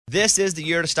This is the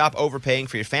year to stop overpaying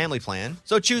for your family plan.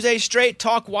 So choose a Straight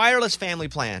Talk Wireless family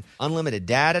plan. Unlimited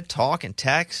data, talk, and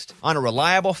text on a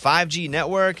reliable 5G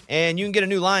network. And you can get a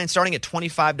new line starting at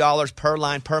 $25 per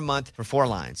line per month for 4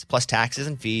 lines, plus taxes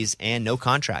and fees and no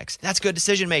contracts. That's good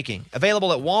decision making.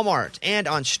 Available at Walmart and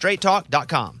on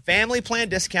straighttalk.com. Family plan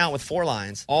discount with 4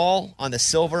 lines, all on the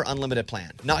Silver Unlimited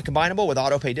plan. Not combinable with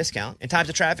auto pay discount. In times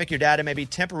of traffic, your data may be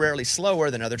temporarily slower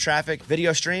than other traffic.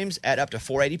 Video streams at up to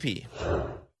 480p.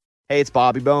 Hey, it's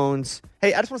Bobby Bones.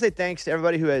 Hey, I just want to say thanks to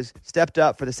everybody who has stepped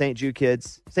up for the St. Jude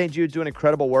kids. St. Jude's doing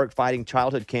incredible work fighting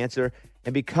childhood cancer.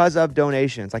 And because of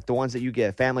donations like the ones that you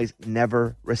give, families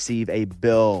never receive a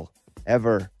bill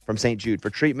ever from St. Jude for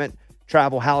treatment,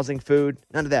 travel, housing, food,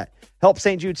 none of that. Help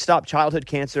St. Jude stop childhood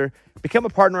cancer. Become a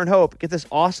partner in hope. Get this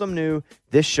awesome new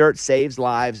This Shirt Saves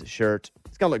Lives shirt.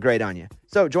 It's going to look great on you.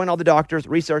 So join all the doctors,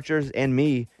 researchers, and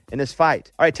me in this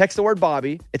fight. All right, text the word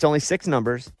Bobby. It's only 6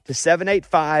 numbers to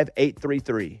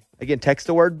 785-833. Again, text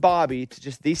the word Bobby to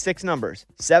just these 6 numbers,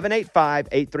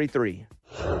 785-833.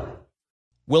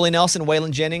 Willie Nelson,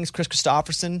 Waylon Jennings, Chris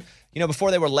Christopherson. You know,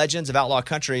 before they were legends of outlaw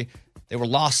country, they were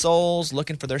lost souls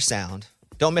looking for their sound.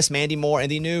 Don't miss Mandy Moore and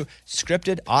the new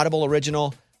scripted Audible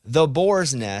original, The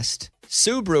Boar's Nest,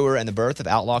 Sue Brewer and the Birth of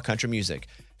Outlaw Country Music.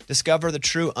 Discover the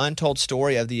true untold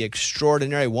story of the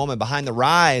extraordinary woman behind the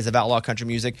rise of outlaw country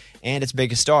music and its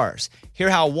biggest stars. Hear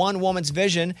how one woman's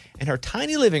vision in her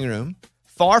tiny living room,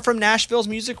 far from Nashville's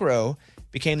Music Row,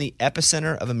 became the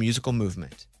epicenter of a musical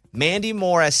movement. Mandy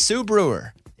Moore as Sue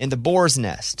Brewer in The Boar's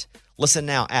Nest. Listen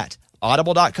now at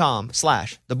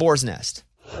audible.com/The Boar's Nest.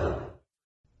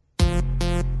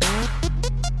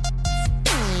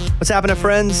 What's happening,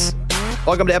 friends?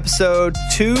 Welcome to episode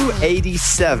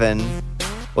 287.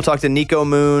 We'll talk to Nico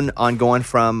Moon on going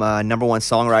from number one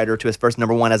songwriter to his first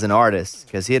number one as an artist,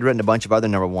 because he had written a bunch of other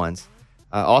number ones.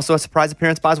 Also, a surprise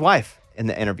appearance by his wife in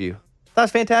the interview. That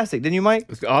was fantastic, didn't you, Mike? It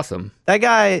was awesome. That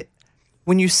guy,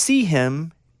 when you see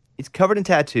him, he's covered in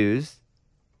tattoos,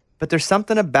 but there's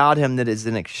something about him that is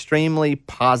an extremely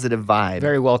positive vibe.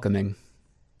 Very welcoming.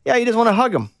 Yeah, you just want to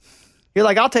hug him. You're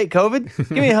like, I'll take COVID.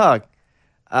 Give me a hug.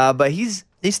 But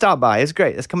he stopped by. It's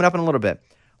great. It's coming up in a little bit.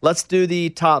 Let's do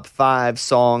the top 5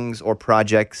 songs or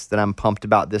projects that I'm pumped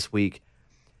about this week.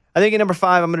 I think at number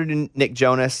 5, I'm going to do Nick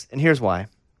Jonas, and here's why.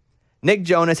 Nick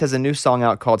Jonas has a new song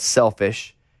out called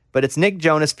Selfish, but it's Nick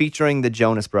Jonas featuring the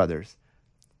Jonas Brothers.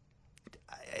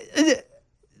 I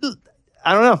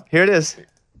don't know. Here it is.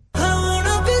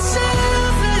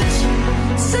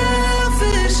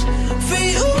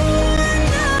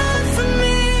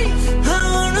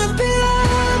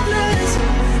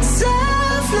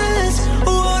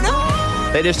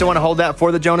 They just don't want to hold that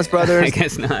for the Jonas Brothers? I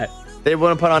guess not. They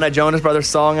want to put on a Jonas Brothers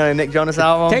song on a Nick Jonas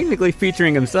album? Technically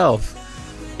featuring himself.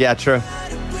 Yeah, true.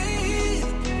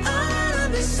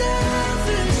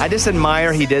 I just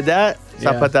admire he did that, so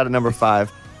I put that at number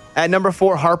 5. At number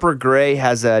 4, Harper Gray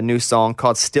has a new song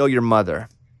called Still Your Mother.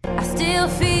 I still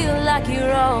feel like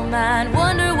you're all mine.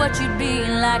 Wonder what you'd be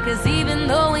like, 'cause even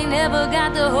though we never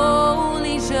got to hold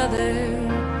each other,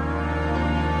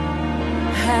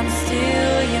 I'm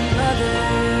still your mother.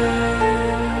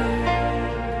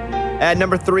 At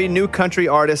number 3, new country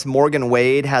artist Morgan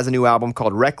Wade has a new album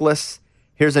called Reckless.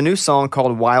 Here's a new song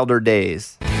called Wilder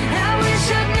Days. I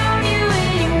wish I'd known you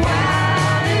in your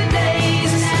wilder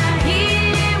days. Now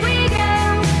here we go.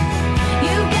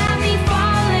 You got me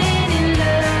falling in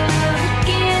love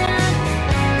again.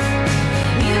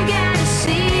 You got a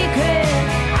secret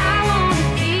I wanna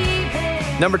keep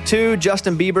it. Number 2,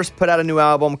 Justin Bieber's put out a new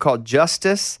album called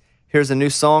Justice. Here's a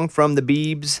new song from the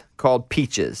Biebs called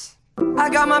Peaches. I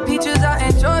got my peaches out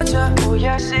in Georgia. Oh,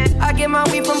 yes, it. I get my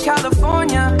weed from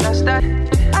California. That's that.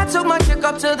 I took my chick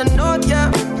up to the north, yeah.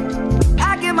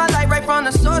 I get my light right from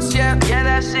the source, yeah. Yeah,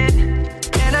 that's it.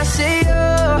 And I say,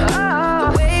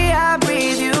 the way I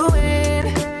breathe you in.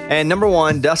 And number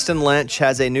 1, Dustin Lynch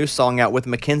has a new song out with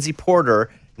Mackenzie Porter.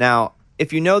 Now,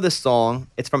 if you know this song,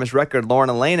 it's from his record Lauren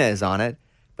Elena is on it,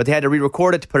 but they had to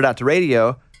re-record it to put it out to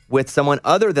radio with someone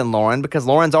other than Lauren, because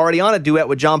Lauren's already on a duet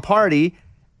with John Party,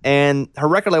 and her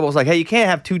record label was like, hey, you can't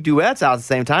have 2 duets out at the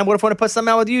same time. What if we want to put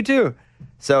something out with you too?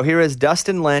 So here is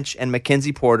Dustin Lynch and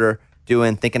Mackenzie Porter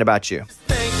doing Thinking About You.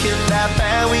 Thinking about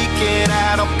that weekend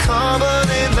out on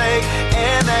Cumberland Lake,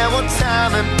 and that one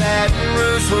time in Baton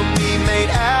Rouge when we made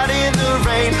out in the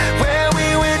rain, where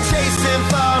we went chasing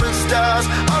falling stars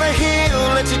on a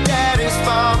hill at your daddy's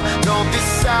farm. Don't be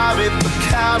sorry for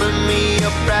calling me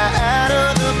up right out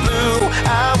of the blue.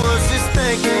 I was just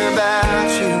thinking about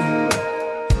you.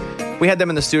 We had them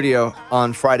in the studio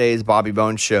on Friday's Bobby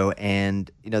Bones show, and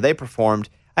they performed.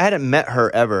 I hadn't met her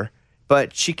ever,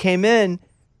 but she came in,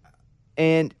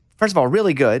 and First of all,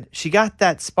 really good. She got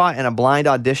that spot in a blind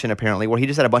audition, apparently, where he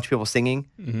just had a bunch of people singing,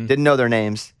 didn't know their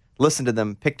names, listened to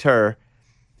them, picked her.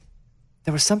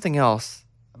 There was something else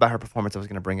about her performance I was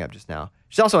going to bring up just now.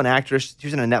 She's also an actress. She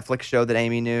was in a Netflix show that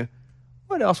Amy knew.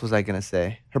 What else was I going to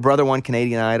say? Her brother won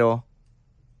Canadian Idol.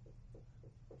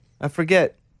 I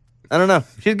forget. I don't know.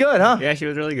 She's good, huh? Yeah, she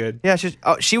was really good. Yeah,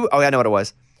 I know what it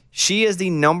was. She is the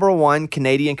 #1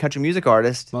 Canadian country music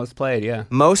artist, Most played, yeah.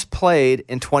 most played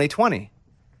in 2020.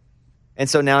 And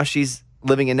so now she's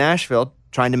living in Nashville,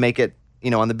 trying to make it,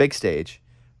 on the big stage.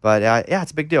 But yeah,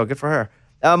 it's a big deal. Good for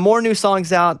her. More new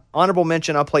songs out. Honorable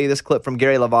mention, I'll play you this clip from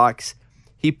Gary LaVox.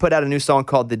 He put out a new song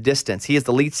called The Distance. He is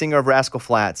the lead singer of Rascal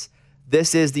Flatts.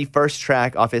 This is the first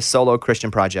track off his solo Christian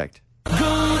project.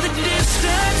 Go the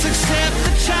distance, accept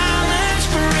the challenge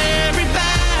for every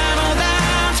battle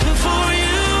that's before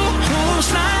you.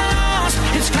 Hope's not lost,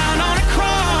 it's found on a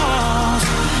cross.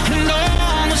 And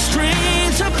on the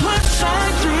strings to push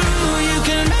on through. You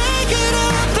can make it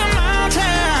up the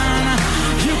mountain.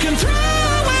 You can throw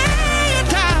away your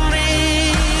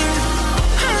doubting.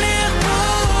 Live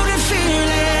bold and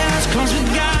fearless, 'cause with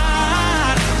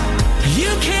God, you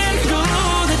can go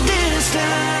the distance.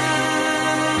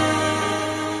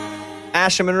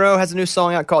 Asha Monroe has a new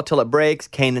song out called Till It Breaks.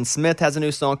 Kanan Smith has a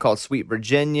new song called Sweet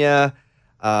Virginia.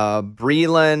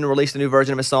 Breland released a new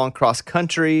version of his song Cross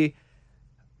Country.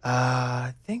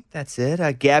 I think that's it.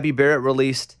 Gabby Barrett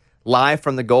released Live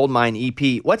from the Goldmine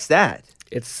EP. What's that?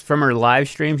 It's from her live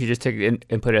stream. She just took it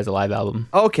and put it as a live album.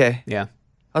 Okay. Yeah.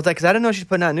 I was like, because I didn't know she's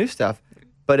putting out new stuff,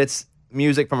 but it's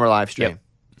music from her live stream.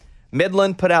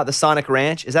 Midland put out the Sonic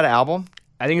Ranch. Is that an album?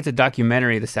 I think it's a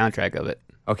documentary, the soundtrack of it.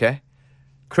 Okay.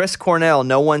 Chris Cornell,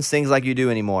 No One Sings Like You Do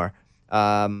Anymore.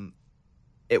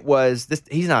 It was this.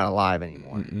 He's not alive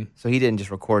anymore, so he didn't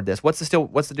just record this. What's the deal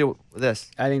with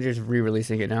this? I think they're just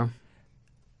re-releasing it now.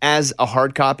 As a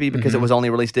hard copy because it was only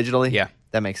released digitally? Yeah.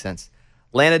 That makes sense.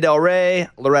 Lana Del Rey,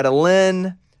 Loretta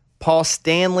Lynn, Paul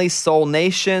Stanley, Soul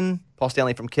Nation, Paul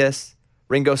Stanley from Kiss,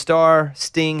 Ringo Starr,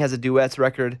 Sting has a duets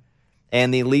record,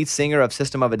 and the lead singer of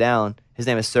System of a Down, his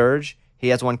name is Serge. He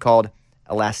has one called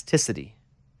Elasticity.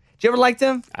 Did you ever like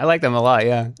them? I like them a lot,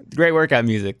 yeah. Great workout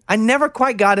music. I never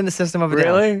quite got into System of a Down.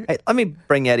 Really? Hey, let me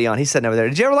bring Eddie on. He's sitting over there.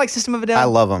 Did you ever like System of a Down? I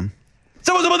love them.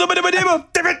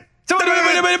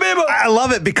 I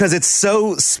love it because it's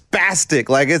so spastic.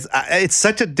 Like it's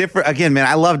such a different. Again, man,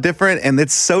 I love different, and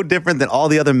it's so different than all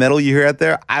the other metal you hear out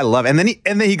there. I love, and then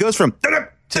he goes from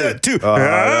to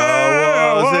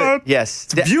Yes.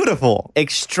 It's beautiful,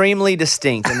 Extremely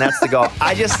distinct, and that's the goal.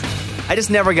 I just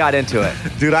never got into it.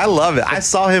 dude. I love it. I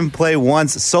saw him play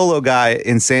once, solo guy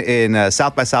in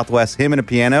South by Southwest. Him and a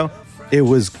piano. It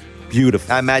was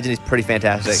beautiful. I imagine he's pretty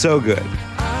fantastic. So good.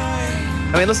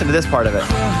 I mean, listen to this part of it.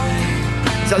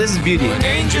 So this is Beauty.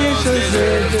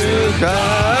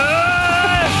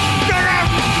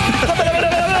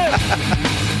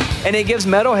 And it gives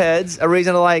metalheads a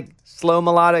reason to like slow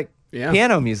melodic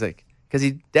piano music because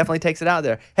he definitely takes it out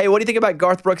there. Hey, what do you think about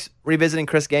Garth Brooks revisiting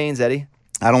Chris Gaines, Eddie?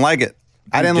 I don't like it.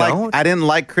 I didn't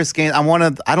like Chris Gaines.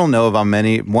 I don't know if I'm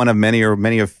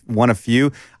one of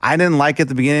few. I didn't like it at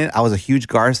the beginning. I was a huge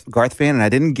Garth fan, and I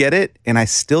didn't get it, and I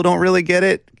still don't really get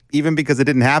it, even because it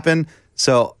didn't happen.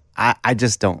 So I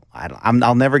just don't.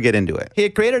 I'll never get into it. He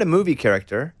had created a movie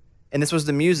character, and this was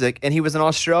the music, and he was an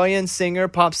Australian singer,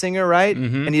 pop singer, right?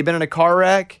 Mm-hmm. And he'd been in a car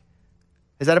wreck.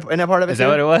 Isn't that part of it? Is that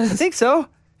what it was? I think so.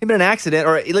 He'd been in an accident,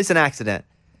 or at least an accident.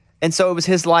 And so it was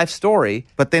his life story.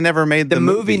 But they never made the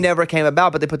movie. Never came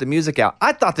about, but they put the music out.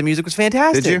 I thought the music was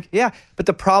fantastic. Did you? Yeah. But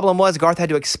the problem was Garth had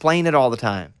to explain it all the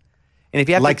time. And if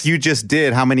you have you just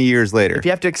did, how many years later? If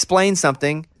you have to explain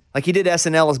something, like he did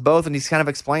SNL as both, and he's kind of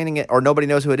explaining it, or nobody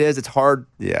knows who it is, it's hard.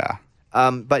 Yeah.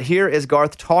 But here is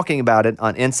Garth talking about it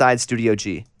on Inside Studio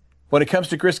G. When it comes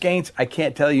to Chris Gaines, I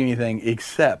can't tell you anything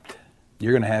except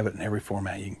you're going to have it in every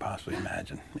format you can possibly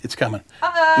imagine. It's coming.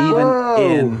 Even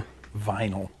in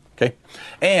vinyl. Okay?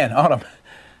 And Autumn,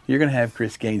 you're going to have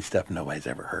Chris Gaines stuff nobody's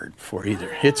ever heard before either.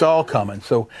 It's all coming.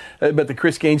 So, but the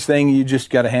Chris Gaines thing, you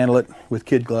just got to handle it with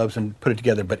kid gloves and put it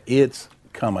together. But it's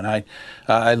coming.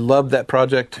 I love that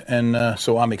project, and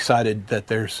so I'm excited that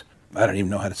there's, I don't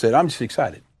even know how to say it. I'm just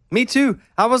excited. Me too.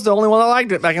 I was the only one that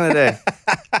liked it back in the day.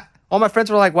 All my friends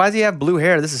were like, why does he have blue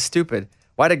hair? This is stupid.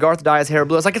 Why did Garth dye his hair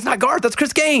blue? I was like, it's not Garth, that's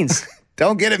Chris Gaines.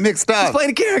 Don't get it mixed up. He's playing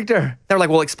a character. They were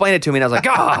like, well, explain it to me. And I was like,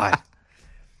 God.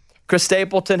 Chris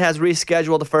Stapleton has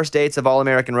rescheduled the first dates of All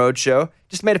American Roadshow.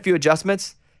 Just made a few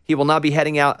adjustments. He will not be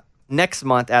heading out next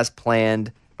month as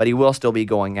planned, but he will still be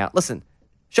going out. Listen,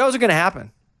 shows are going to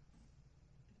happen.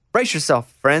 Brace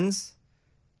yourself, friends.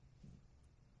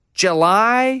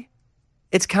 July,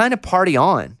 it's kind of party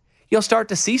on. you'll start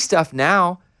to see stuff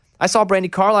now. I saw Brandy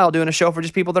Carlisle doing a show for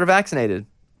just people that are vaccinated.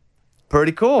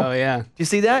 Pretty cool. Oh, yeah. Do you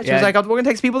see that? She Yeah. was like, we're going to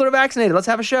take people that are vaccinated. Let's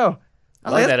have a show. I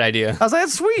like that idea. I was like,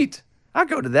 that's sweet. I'll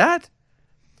go to that.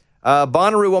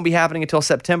 Bonnaroo won't be happening until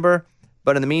September,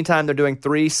 but in the meantime, they're doing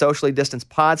 3 socially distanced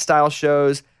pod-style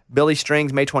shows. Billy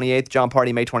Strings, May 28th, John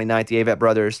Party, May 29th, the Avett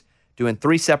Brothers, doing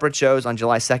 3 separate shows on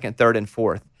July 2nd, 3rd, and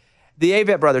 4th. The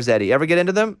Avett Brothers, Eddie, ever get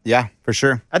into them? Yeah, for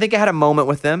sure. I think I had a moment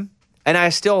with them, and I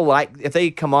still like, if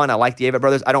they come on, I like the Avett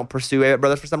Brothers. I don't pursue Avett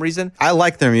Brothers for some reason. I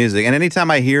like their music, and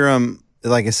anytime I hear them,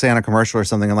 like I say on a commercial or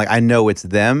something, I'm like, I know it's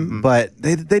them. But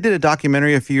they did a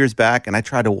documentary a few years back, and I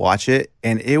tried to watch it,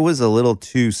 and it was a little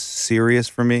too serious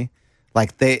for me.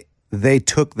 Like they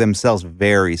took themselves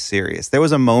very serious. There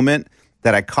was a moment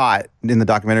that I caught in the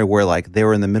documentary where like they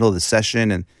were in the middle of the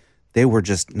session and they were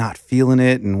just not feeling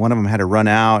it, and one of them had to run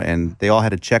out, and they all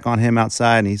had to check on him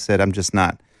outside, and he said, I'm just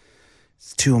not.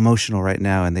 It's too emotional right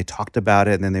now. And they talked about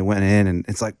it, and then they went in, and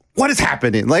it's like, what is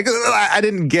happening? Like, I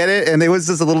didn't get it, and it was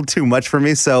just a little too much for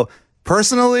me. So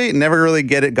personally, never really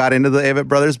got into the Avett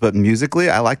Brothers, but musically,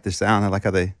 I like their sound. I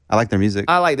like their music.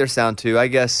 I like their sound too. I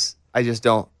guess I just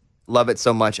don't love it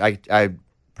so much. I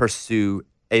pursue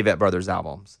Avett Brothers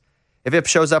albums. If it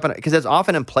shows up, because it's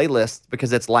often in playlists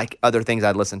because it's like other things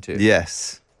I'd listen to.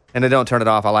 Yes. And I don't turn it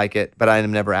off. I like it, but I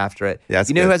am never after it. Yeah, that's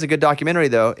you know who good. has a good documentary,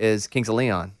 though, is Kings of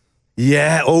Leon.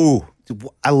 Yeah. Oh,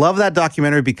 I love that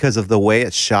documentary because of the way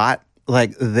it's shot.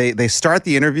 Like they start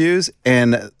the interviews,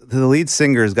 and the lead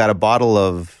singer's got a bottle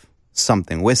of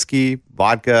something, whiskey,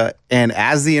 vodka, and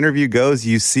as the interview goes,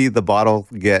 you see the bottle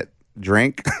get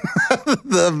drank.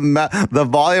 the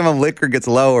volume of liquor gets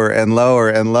lower and lower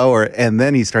and lower, and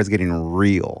then he starts getting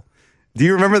real. Do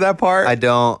you remember that part? I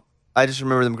don't. I just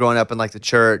remember them growing up in like the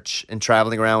church and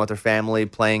traveling around with their family,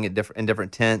 playing at in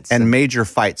different tents. And major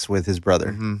fights with his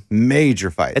brother.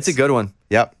 Major fights. It's a good one.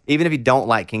 Yep. Even if you don't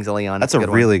like Kings of Leon, That's it's a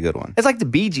good really good one. It's like the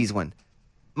Bee Gees one.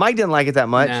 Mike didn't like it that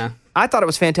much. Nah. I thought it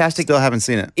was fantastic. Still haven't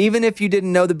seen it. Even if you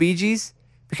didn't know the Bee Gees,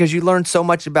 because you learned so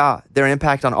much about their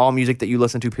impact on all music that you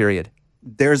listen to, period.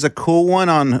 There's a cool one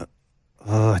on,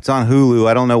 it's on Hulu.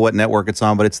 I don't know what network it's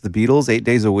on, but it's the Beatles, 8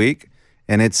 days a week.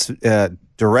 And it's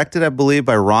directed, I believe,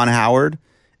 by Ron Howard.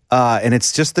 And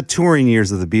it's just the touring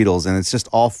years of the Beatles. And it's just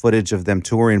all footage of them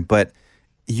touring. But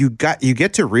you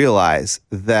get to realize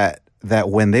that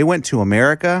when they went to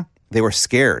America, they were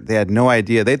scared. They had no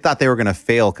idea. They thought they were going to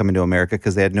fail coming to America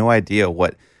because they had no idea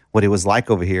what it was like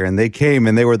over here. And they came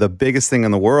and they were the biggest thing in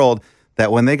the world.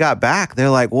 That when they got back, they're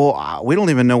like, well, we don't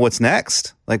even know what's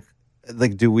next. Like,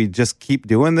 do we just keep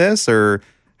doing this, or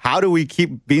how do we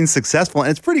keep being successful? And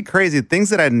it's pretty crazy. Things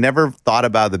that I never thought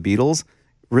about the Beatles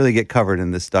really get covered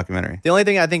in this documentary. The only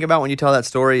thing I think about when you tell that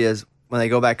story is when they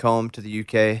go back home to the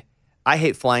UK. I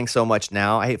hate flying so much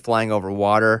now. I hate flying over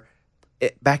water.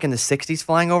 Back in the 60s,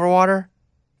 flying over water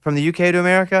from the UK to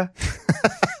America.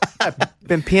 I've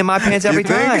been peeing my pants every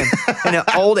time. In an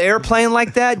old airplane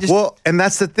like that. Well, and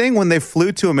that's the thing. When they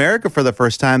flew to America for the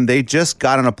first time, they just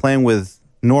got on a plane with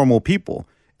normal people.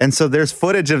 And so there's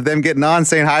footage of them getting on,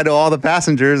 saying hi to all the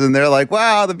passengers. And they're like,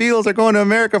 wow, the Beatles are going to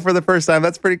America for the first time.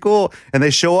 That's pretty cool. And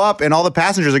they show up and all the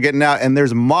passengers are getting out and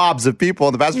there's mobs of people.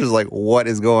 And the passengers are like, what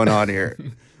is going on here?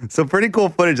 So pretty cool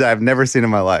footage that I've never seen in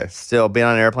my life. Still, being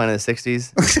on an airplane in the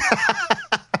 60s.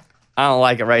 I don't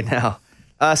like it right now.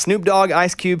 Snoop Dogg,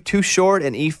 Ice Cube, Too Short,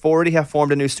 and E40 have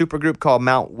formed a new supergroup called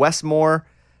Mount Westmore.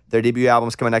 Their debut album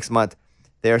is coming next month.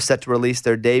 They are set to release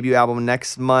their debut album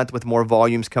next month with more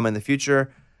volumes coming in the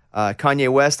future. Kanye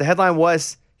West, the headline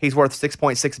was he's worth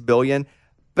 $6.6 billion.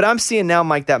 But I'm seeing now,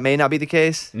 Mike, that may not be the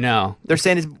case. No. They're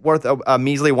saying he's worth a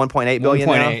measly $1.8 billion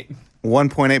now.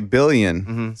 1.8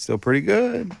 billion. Still pretty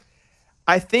good.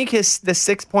 I think the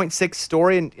 6.6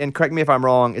 story, and correct me if I'm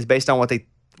wrong, is based on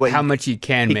how much he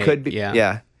can make. Could be.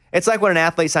 Yeah. It's like when an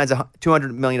athlete signs a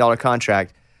 $200 million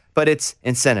contract, but it's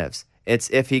incentives.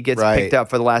 It's if he gets picked up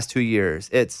for the last 2 years.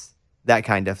 It's that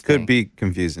kind of thing. Could be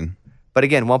confusing. But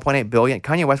again, $1.8 billion.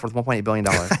 Kanye West worth $1.8 billion.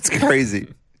 That's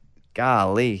crazy.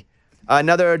 Golly.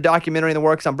 Another documentary in the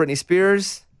works on Britney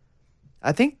Spears.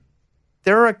 I think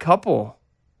there are a couple.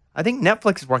 I think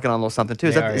Netflix is working on a little something too.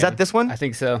 Is that this one? I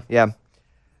think so. Yeah.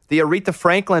 The Aretha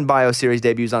Franklin bioseries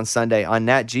debuts on Sunday on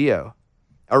Nat Geo.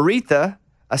 Aretha,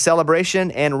 a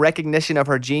celebration and recognition of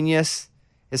her genius,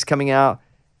 is coming out.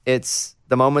 It's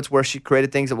the moments where she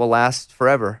created things that will last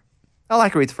forever. I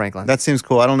like Aretha Franklin. That seems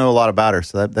cool. I don't know a lot about her,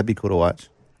 so that'd be cool to watch.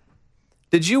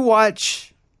 Did you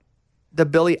watch the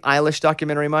Billie Eilish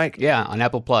documentary, Mike? Yeah, on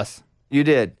Apple Plus. You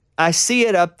did. I see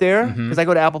it up there because I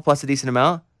go to Apple Plus a decent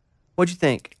amount. What'd you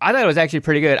think? I thought it was actually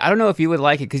pretty good. I don't know if you would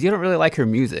like it because you don't really like her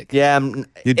music. Yeah.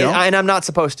 You don't? And I'm not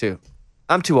supposed to.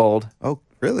 I'm too old. Oh,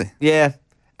 Really? Yeah.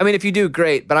 I mean, if you do,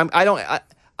 great. But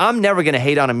I'm never going to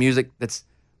hate on a music that's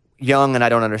young and I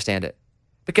don't understand it.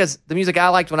 Because the music I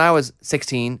liked when I was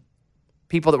 16,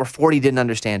 people that were 40 didn't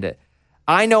understand it.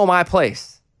 I know my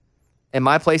place. And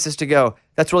my place is to go,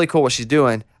 that's really cool what she's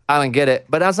doing. I don't get it.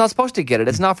 But I was not supposed to get it.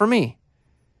 It's not for me.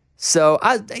 So,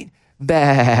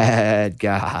 bad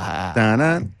guy.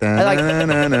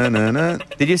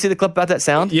 Did you see the clip about that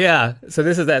sound? Yeah. So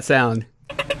this is that sound.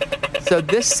 So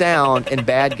this sound in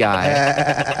Bad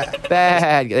Guy,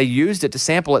 they used it to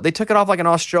sample it. They took it off like an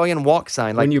Australian walk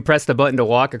sign. Like When you press the button to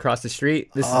walk across the street,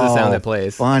 this is the sound that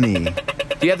plays. Funny. Do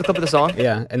you have the clip of the song?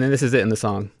 Yeah, and then this is it in the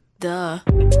song. Duh.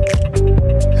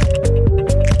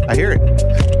 I hear it.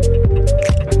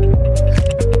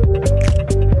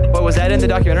 What was that in the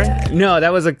documentary? No,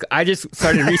 that was I just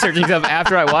started researching stuff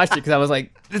after I watched it because I was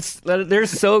like, they're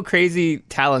so crazy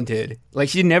talented. Like,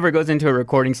 she never goes into a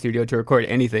recording studio to record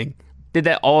anything. Did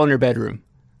that all in her bedroom.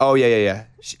 Oh, yeah.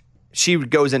 She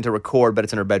goes in to record, but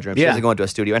it's in her bedroom. She Yeah. doesn't go into a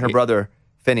studio. And her brother,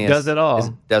 Phineas. Does it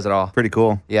all. Does it all. Pretty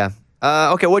cool. Yeah.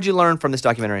 Okay, what'd you learn from this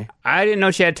documentary? I didn't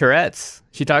know she had Tourette's.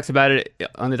 She talks about it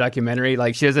on the documentary.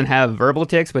 Like, she doesn't have verbal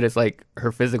tics, but it's like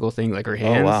her physical thing, like her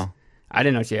hands. Oh, wow. I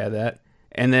didn't know she had that.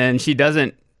 And then she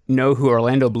doesn't know who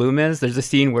Orlando Bloom is. There's a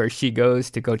scene where she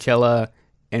goes to Coachella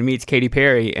and meets Katy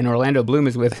Perry, and Orlando Bloom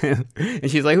is with him.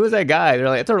 And she's like, who's that guy? They're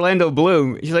like, it's Orlando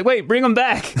Bloom. She's like, wait, bring him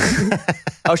back.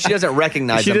 Oh, she doesn't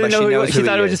recognize him, but she knows She who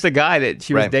thought he it was is. just a guy that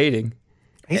she was Right. dating.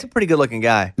 He's a pretty good-looking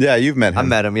guy. Yeah, you've met him. I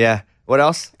met him, yeah. What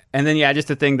else? And then, yeah, just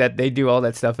the thing that they do all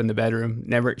that stuff in the bedroom.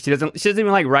 She doesn't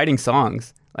even like writing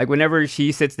songs. Like, whenever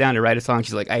she sits down to write a song,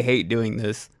 she's like, I hate doing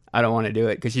this. I don't want to do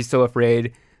it, because she's so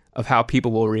afraid of how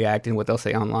people will react and what they'll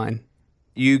say online.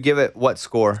 You give it what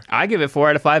score? I give it 4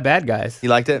 out of 5 bad guys. You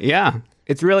liked it? Yeah.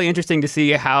 It's really interesting to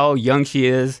see how young she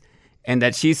is and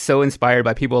that she's so inspired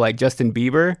by people like Justin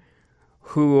Bieber,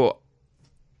 who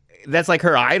that's like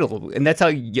her idol. And that's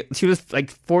how she was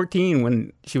like 14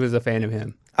 when she was a fan of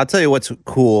him. I'll tell you what's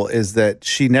cool is that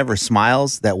she never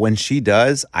smiles. That when she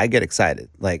does, I get excited.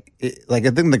 Like I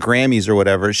think the Grammys or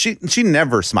whatever, she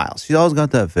never smiles. She's always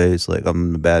got that face like I'm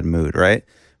in a bad mood, right?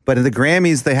 But in the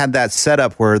Grammys, they had that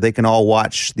setup where they can all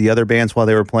watch the other bands while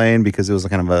they were playing because it was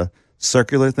kind of a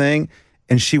circular thing.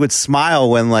 And she would smile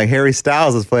when like Harry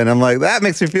Styles is playing. I'm like, that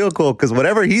makes me feel cool because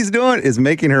whatever he's doing is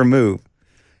making her move.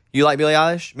 You like Billie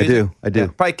Eilish music? I do. Yeah.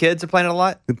 Probably kids are playing it a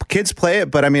lot? The kids play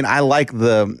it, but I mean, I like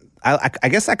I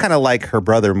guess I kind of like her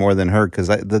brother more than her because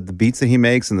the beats that he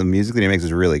makes and the music that he makes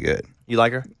is really good. You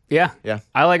like her? Yeah. Yeah.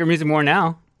 I like her music more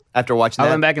now. After watching I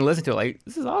that? went back and listened to it. Like,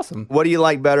 this is awesome. What do you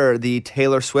like better, the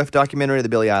Taylor Swift documentary or the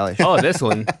Billie Eilish? Oh, this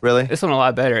one. Really? This one a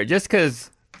lot better. Just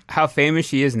because how famous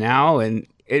she is now, and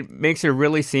it makes her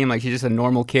really seem like she's just a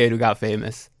normal kid who got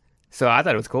famous. So I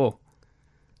thought it was cool.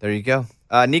 There you go.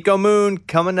 Nico Moon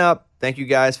coming up. Thank you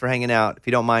guys for hanging out. If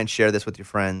you don't mind, share this with your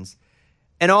friends.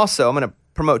 And also, I'm going to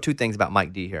promote 2 things about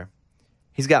Mike D here.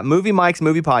 He's got Movie Mike's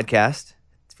Movie Podcast.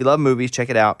 If you love movies, check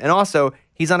it out. And also,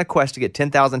 he's on a quest to get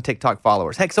 10,000 TikTok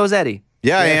followers. Heck, so is Eddie.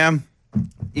 Yeah, I am.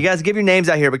 You guys give your names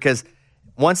out here because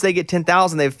once they get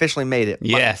 10,000, they've officially made it.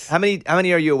 Yes. How many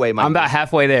are you away, Mike? I'm about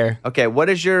halfway there. Okay, what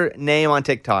is your name on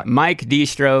TikTok? Mike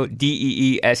Deestro,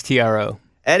 Deestro.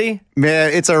 Eddie?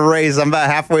 Man, it's a race. I'm about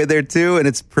halfway there too, and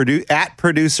it's at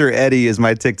producer Eddie is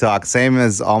my TikTok, same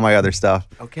as all my other stuff.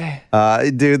 Okay.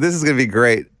 Dude, this is gonna be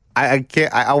great. I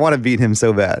can't. I want to beat him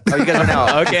so bad. Oh, you guys are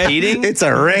now Okay. competing? It's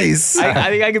a race. I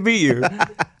think I could beat you.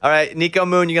 All right, Nico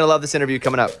Moon, you're going to love this interview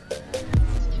coming up.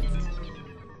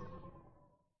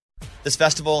 This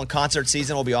festival and concert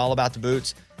season will be all about the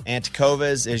boots, and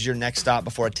Tecovas is your next stop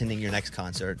before attending your next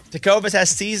concert. Tecovas has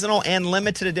seasonal and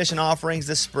limited edition offerings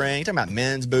this spring. You're talking about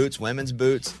men's boots, women's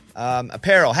boots,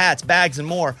 apparel, hats, bags, and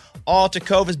more. All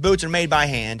Tecovas boots are made by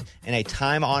hand in a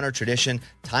time-honored tradition,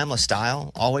 timeless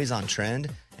style, always on trend.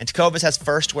 And Tecovas has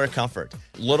first wear comfort,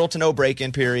 little to no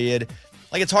break-in period.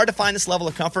 Like, it's hard to find this level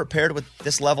of comfort paired with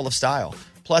this level of style.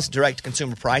 Plus,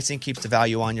 direct-to-consumer pricing keeps the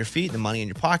value on your feet, the money in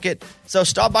your pocket. So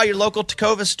stop by your local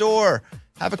Tecovas store.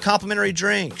 Have a complimentary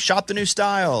drink. Shop the new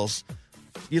styles.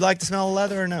 You like the smell of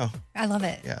leather or no? I love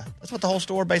it. Yeah. That's what the whole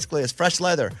store basically is. Fresh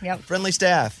leather. Yep. Friendly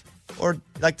staff. Or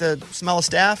like the smell of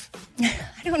staff? I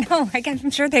don't know.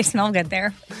 I'm sure they smell good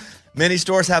there. Many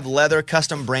stores have leather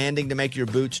custom branding to make your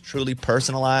boots truly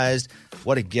personalized.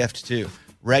 What a gift, too.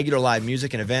 Regular live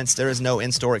music and events, there is no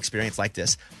in-store experience like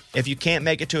this. If you can't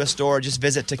make it to a store, just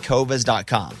visit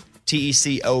Tecovas.com.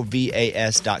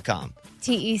 Tecovas.com.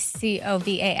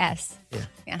 Tecovas.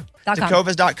 Yeah. .com.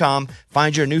 Tecovas.com.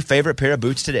 Find your new favorite pair of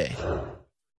boots today.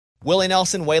 Willie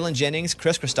Nelson, Waylon Jennings,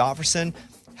 Chris Christopherson.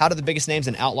 How did the biggest names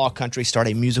in outlaw country start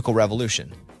a musical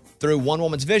revolution? Through one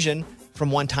woman's vision,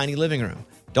 from one tiny living room.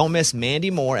 Don't miss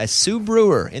Mandy Moore as Sue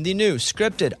Brewer in the new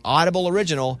scripted Audible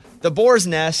original, The Boar's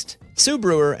Nest, Sue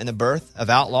Brewer and the Birth of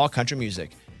Outlaw Country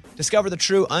Music. Discover the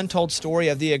true untold story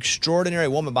of the extraordinary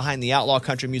woman behind the outlaw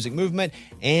country music movement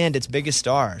and its biggest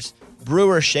stars.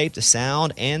 Brewer shaped the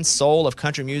sound and soul of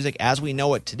country music as we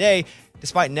know it today,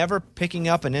 despite never picking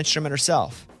up an instrument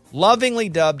herself. Lovingly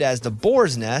dubbed as the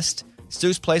Boar's Nest,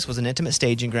 Sue's Place was an intimate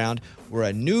staging ground where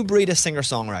a new breed of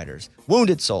singer-songwriters,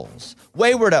 wounded souls,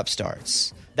 wayward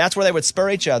upstarts, that's where they would spur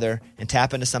each other and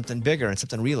tap into something bigger and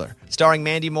something realer. Starring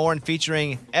Mandy Moore and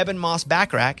featuring Eben Moss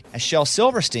Backrack as Shel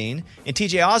Silverstein and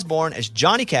TJ Osborne as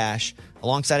Johnny Cash,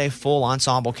 alongside a full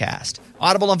ensemble cast.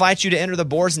 Audible invites you to enter the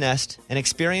Boar's Nest and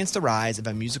experience the rise of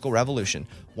a musical revolution.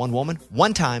 One woman,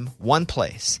 one time, one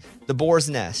place. The Boar's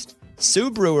Nest, Sue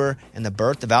Brewer, and the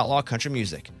birth of outlaw country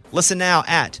music. Listen now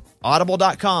at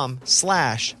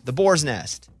audible.com/The Boar's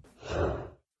Nest.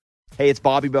 Hey, it's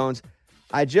Bobby Bones.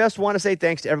 I just want to say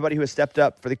thanks to everybody who has stepped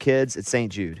up for the kids at St.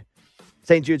 Jude.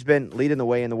 St. Jude's been leading the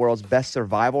way in the world's best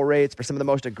survival rates for some of the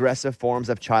most aggressive forms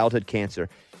of childhood cancer.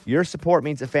 Your support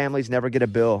means that families never get a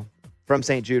bill from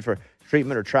St. Jude for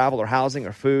treatment or travel or housing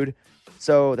or food,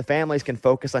 so the families can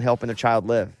focus on helping their child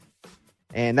live.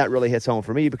 And that really hits home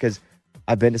for me because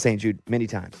I've been to St. Jude many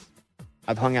times.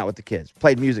 I've hung out with the kids,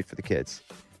 played music for the kids.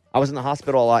 I was in the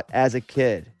hospital a lot as a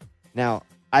kid. Now,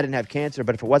 I didn't have cancer,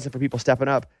 but if it wasn't for people stepping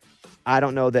up, I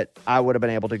don't know that I would have been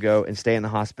able to go and stay in the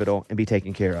hospital and be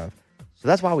taken care of. So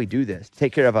that's why we do this,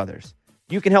 take care of others.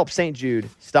 You can help St. Jude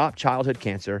stop childhood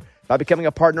cancer by becoming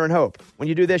a partner in hope. When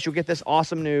you do this, you'll get this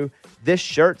awesome new This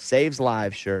Shirt Saves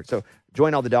Lives shirt. So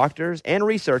join all the doctors and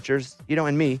researchers,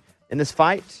 and me, in this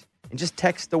fight, and just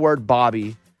text the word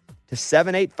Bobby to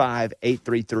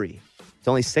 785-833. It's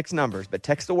only 6 numbers, but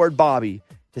text the word Bobby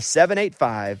to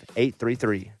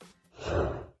 785-833.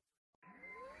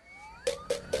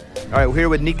 All right, we're here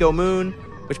with Nico Moon,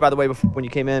 which, by the way, before, when you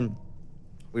came in,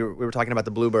 we were talking about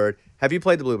the Bluebird. Have you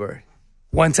played the Bluebird?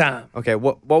 One time. Okay,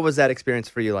 what was that experience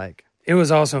for you like? It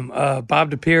was awesome.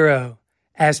 Bob DiPiero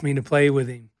asked me to play with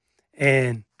him,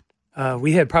 and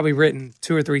we had probably written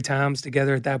 2 or 3 times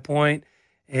together at that point,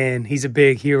 and he's a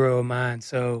big hero of mine,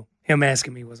 so him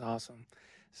asking me was awesome.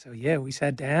 So, yeah, we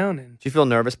sat down. And did you feel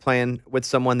nervous playing with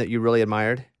someone that you really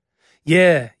admired?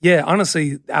 Yeah.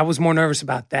 Honestly, I was more nervous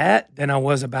about that than I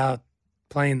was about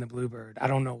playing the Bluebird. I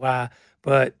don't know why,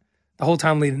 but the whole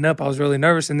time leading up, I was really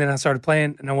nervous, and then I started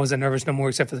playing, and I wasn't nervous no more,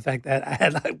 except for the fact that I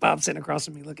had like Bob sitting across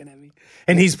from me looking at me,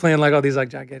 and he's playing like all these like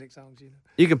gigantic songs.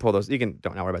 You can pull those. Don't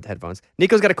worry about the headphones.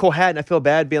 Nico's got a cool hat, and I feel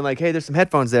bad being like, "Hey, there's some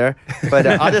headphones there," but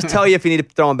I'll just tell you if you need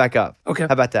to throw them back up. Okay.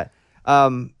 How about that?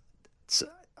 So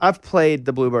I've played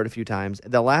the Bluebird a few times.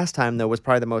 The last time though was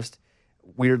probably the most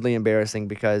weirdly embarrassing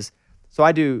because. So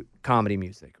I do comedy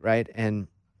music, right? And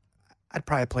I'd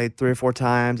probably played 3 or 4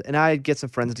 times, and I'd get some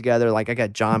friends together. Like I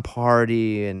got John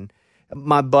Party and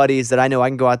my buddies that I know I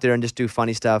can go out there and just do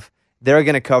funny stuff. They're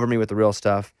going to cover me with the real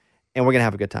stuff, and we're going to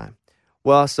have a good time.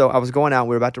 Well, so I was going out. We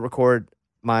were about to record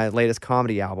my latest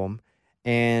comedy album,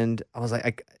 and I was like,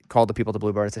 I called the people at the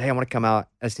Bluebird and said, "Hey, I want to come out.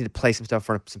 I just need to play some stuff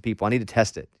for some people. I need to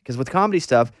test it." Because with comedy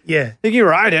stuff, yeah, you can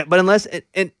write it, but unless,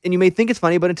 and you may think it's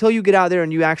funny, but until you get out there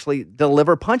and you actually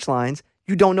deliver punchlines,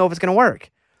 you don't know if it's going to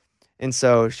work. And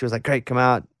so she was like, "Great, come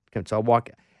out." So I walk,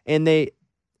 and it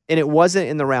wasn't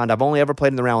in the round. I've only ever played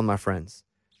in the round with my friends,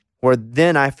 where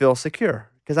then I feel secure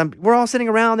because we're all sitting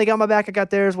around. They got my back, I got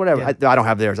theirs, whatever. Yeah. I don't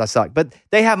have theirs, I suck, but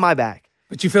they have my back.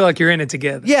 But you feel like you're in it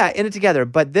together. Yeah, in it together.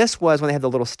 But this was when they had the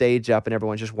little stage up and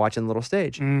everyone's just watching the little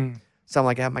stage. So I'm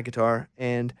like, I have my guitar,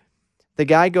 and the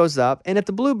guy goes up, and at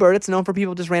the Bluebird, it's known for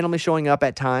people just randomly showing up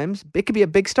at times. It could be a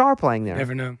big star playing there.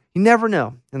 Never know. You never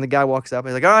know. And the guy walks up,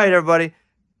 and he's like, "All right, everybody."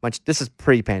 This is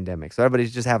pre-pandemic, so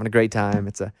everybody's just having a great time.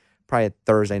 It's probably a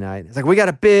Thursday night. It's like, "We got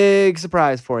a big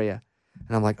surprise for you."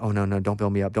 And I'm like, "Oh, no, don't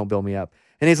build me up. Don't build me up."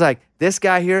 And he's like, "This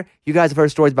guy here, you guys have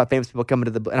heard stories about famous people coming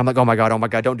to the..." And I'm like, oh my God,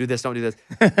 don't do this. And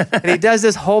he does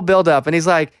this whole build-up, and he's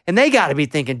like, and they got to be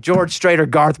thinking George Strait or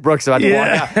Garth Brooks about to walk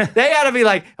out. They got to be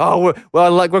like, "Oh,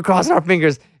 we're crossing our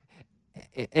fingers."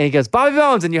 And he goes, "Bobby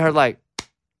Bones," and you heard like...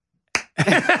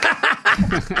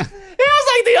 It was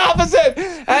like the opposite.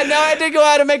 And now I did go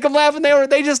out and make them laugh, and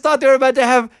they just thought they were about to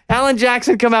have Alan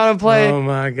Jackson come out and play. Oh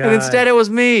my God. And instead it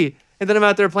was me. And then I'm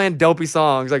out there playing dopey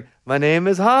songs like, "My name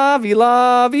is Javi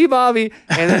Lavi Bobby."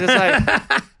 And then it's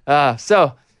like,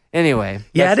 so anyway.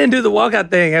 Yeah, I didn't do the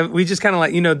walkout thing. We just kind of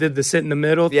like, did the sit in the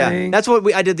middle thing. That's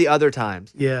what I did the other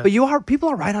times. Yeah. But people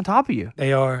are right on top of you.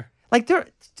 They are. Like they're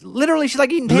literally, she's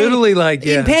like eating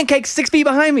eating pancakes 6 feet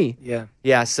behind me. Yeah.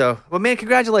 Yeah. So, well, man,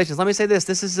 congratulations. Let me say this.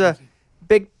 This is a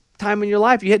big time in your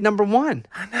life. You hit number 1.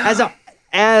 I know.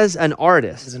 as an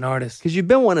artist. As an artist. Because you've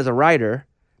been one as a writer,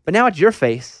 but now it's your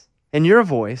face and your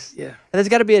voice. Yeah. And there's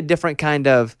got to be a different kind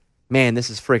of, man, this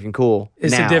is freaking cool.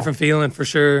 It's now. a different feeling for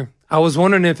sure. I was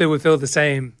wondering if it would feel the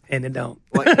same, and it don't.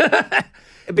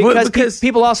 Because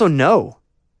people also know,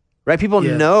 right? People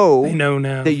Yeah, know, they know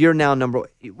now. that you're now number one.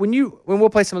 When we'll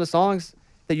play some of the songs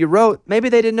that you wrote, maybe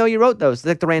they didn't know you wrote those,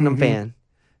 like the random fan.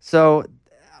 So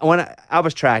when I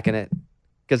was tracking it,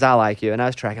 because I like you, and I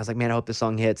was tracking, I was like, man, I hope this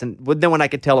song hits. And then when I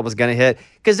could tell it was going to hit,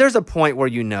 because there's a point where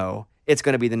you know it's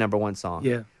going to be the number one song.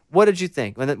 Yeah. What did you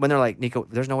think when they're like, Nico,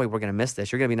 there's no way we're going to miss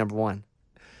this. You're going to be number one.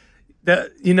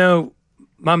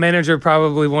 My manager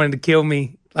probably wanted to kill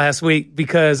me last week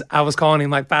because I was calling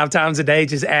him like 5 times a day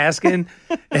just asking.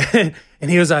 And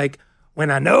he was like,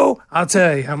 when I know, I'll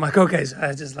tell you. I'm like, okay. So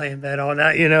I just lay in bed all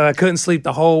night. I couldn't sleep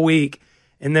the whole week.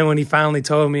 And then when he finally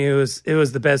told me, it was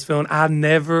the best feeling. I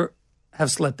never have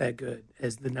slept that good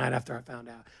as the night after I found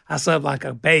out. I slept like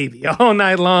a baby all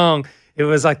night long. It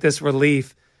was like this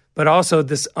relief, but also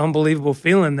this unbelievable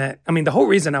feeling that, the whole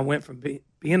reason I went from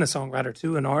being a songwriter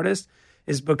to an artist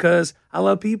is because I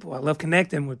love people. I love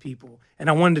connecting with people. And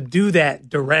I wanted to do that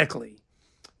directly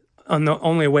on the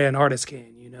only way an artist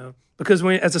can, Because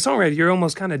as a songwriter, you're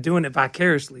almost kind of doing it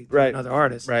vicariously through another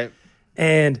artist. Right.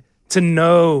 And to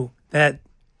know that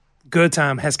Good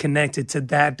Time has connected to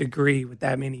that degree with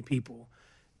that many people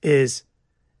is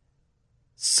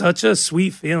such a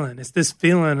sweet feeling. It's this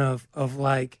feeling of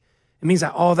like, it means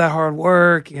that all that hard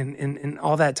work and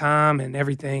all that time and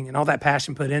everything and all that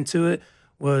passion put into it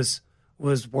was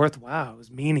worthwhile. It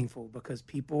was meaningful because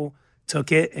people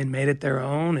took it and made it their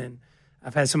own. And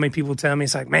I've had so many people tell me,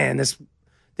 it's like, man,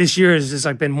 this year has just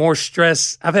like been more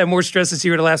stress. I've had more stress this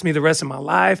year to last me the rest of my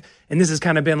life. And this has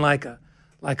kind of been like a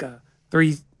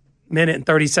 3-minute and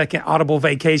 30-second audible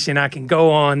vacation I can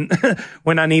go on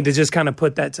when I need to just kind of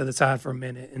put that to the side for a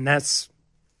minute. And that's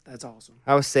awesome.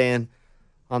 I was saying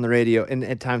on the radio, and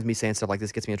at times me saying stuff like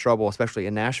this gets me in trouble, especially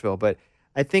in Nashville, but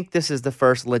I think this is the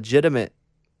first song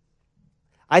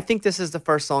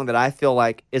that I feel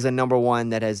like is a number one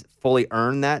that has fully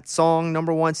earned that song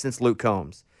number one since Luke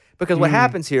Combs. Because what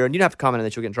happens here, and you don't have to comment on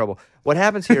this, you'll get in trouble. What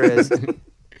happens here is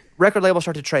record labels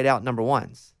start to trade out number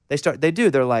ones.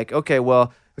 They're like, okay,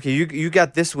 you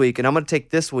got this week, and I'm going to take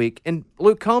this week. And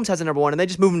Luke Combs has a number one, and they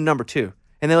just move him to number 2.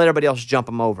 And they let everybody else jump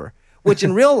him over. Which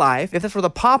in real life, if this were the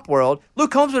pop world,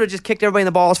 Luke Combs would have just kicked everybody in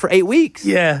the balls for 8 weeks.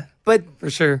 Yeah, but for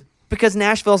sure. Because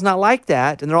Nashville's not like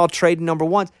that, and they're all trading number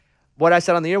ones. What I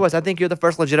said on the air was, I think you're the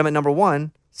first legitimate number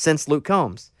one since Luke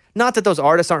Combs. Not that those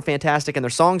artists aren't fantastic and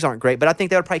their songs aren't great, but I think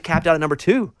they would probably capped out at number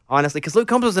 2, honestly, because Luke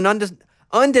Combs was an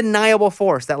undeniable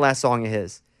force, that last song of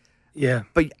his. Yeah.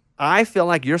 But I feel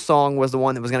like your song was the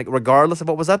one that was going to, regardless of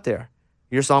what was up there,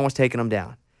 your song was taking them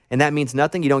down. And that means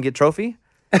nothing. You don't get a trophy.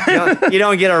 You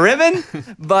don't get a ribbon,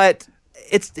 but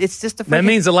it's just a freaking... That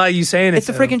means a lot, you saying it. It's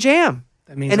a freaking jam.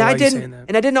 That means a lot, you saying that.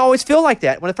 And I didn't always feel like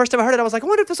that. When the first time I heard it, I was like, I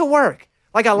wonder if this will work.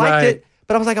 Like, I liked it,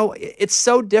 but I was like, oh, it's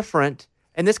so different.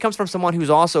 And this comes from someone who's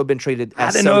also been treated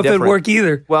as I didn't know if it'd work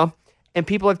either. Well, and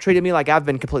people have treated me like I've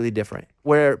been completely different,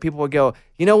 where people would go,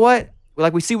 you know what?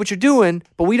 Like, we see what you're doing,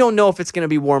 but we don't know if it's going to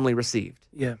be warmly received.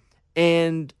 Yeah.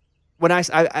 And when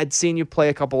I'd seen you play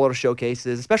a couple little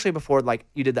showcases, especially before, like,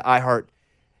 you did the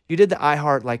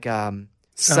iHeart like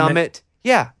Summit.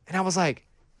 Yeah. And I was like,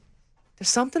 there's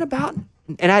something about,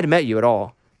 and I hadn't met you at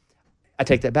all. I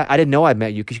take that back. I didn't know I'd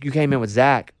met you because you came in with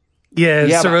Zach.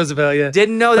 Yeah, Sir Roosevelt, yeah.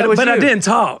 Didn't know that was you. But I didn't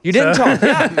talk. You didn't talk,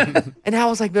 yeah. And I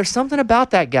was like, there's something about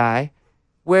that guy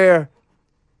where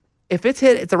if it's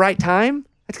hit at the right time,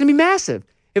 it's going to be massive.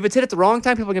 If it's hit at the wrong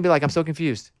time, people are going to be like, I'm so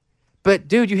confused. But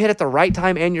dude, you hit at the right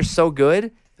time and you're so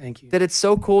good. Thank you. That it's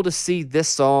so cool to see this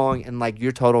song and like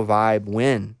your total vibe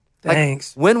win.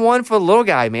 Thanks. Like, win one for the little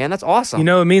guy, man. That's awesome. You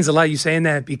know, it means a lot you saying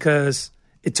that because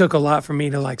it took a lot for me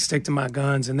to like stick to my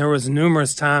guns. And there was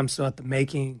numerous times throughout the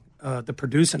making, the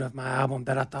producing of my album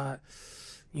that I thought,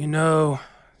 you know,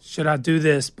 should I do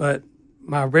this? But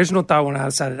my original thought when I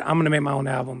decided I'm going to make my own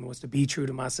album was to be true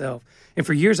to myself. And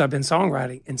for years I've been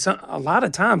songwriting. And a lot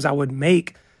of times I would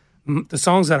make the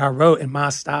songs that I wrote in my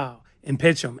style and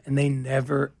pitch them. And they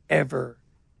never, ever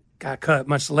got cut,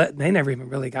 they never even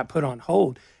really got put on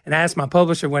hold. And I asked my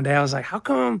publisher one day, I was like, how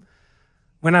come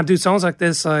when I do songs like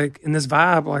this, like in this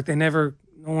vibe, like no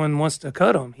one wants to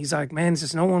cut them? He's like, man, it's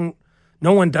just no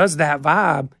one does that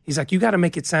vibe. He's like, you got to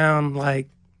make it sound like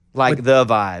the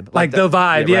vibe. Like the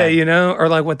vibe, yeah, right. You know, or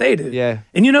like what they do. Yeah.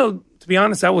 And you know, to be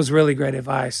honest, that was really great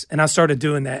advice. And I started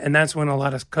doing that. And that's when a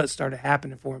lot of cuts started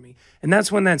happening for me. And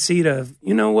that's when that seed of,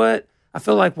 you know what? I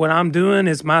feel like what I'm doing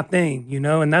is my thing, you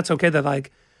know, and that's okay that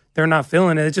like they're not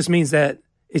feeling it. It just means that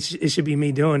it should be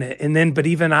me doing it. And then, but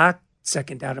even I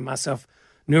second doubted myself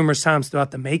numerous times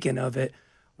throughout the making of it,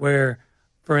 where,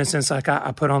 for instance, like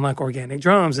I put on like organic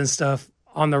drums and stuff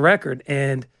on the record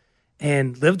and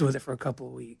lived with it for a couple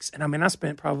of weeks. And I mean, I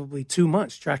spent probably 2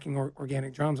 months tracking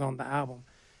organic drums on the album.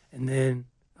 And then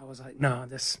I was like, no,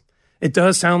 it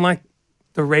does sound like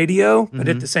the radio, but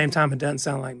at the same time, it doesn't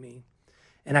sound like me.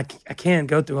 And I can't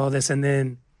go through all this and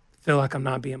then feel like I'm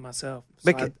not being myself.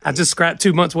 So I just scrapped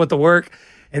 2 months worth of work.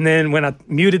 And then when I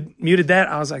muted that,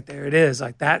 I was like, there it is.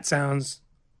 Like, that sounds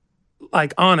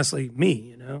like, honestly, me,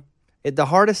 you know? The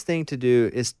hardest thing to do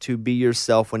is to be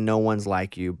yourself when no one's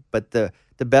like you. But the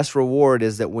best reward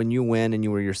is that when you win and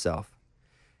you were yourself.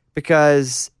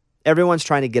 Because everyone's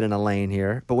trying to get in a lane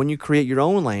here. But when you create your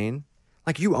own lane,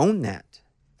 like, you own that.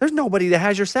 There's nobody that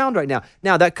has your sound right now.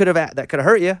 Now, that could have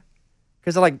hurt you.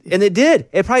 Because like, and it did.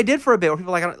 It probably did for a bit. Where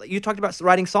people are like, you talked about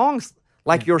writing songs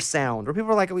like your sound. Or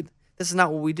people are like, this is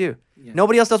not what we do. Yeah.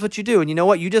 Nobody else does what you do. And you know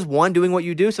what? You just won doing what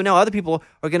you do. So now other people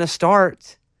are going to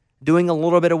start doing a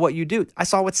little bit of what you do. I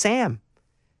saw it with Sam.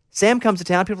 Sam comes to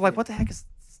town. People are like, what the heck is...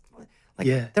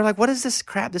 Like, they're like, what is this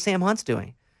crap that Sam Hunt's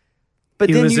doing? But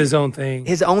he then was his own thing.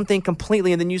 His own thing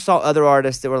completely. And then you saw other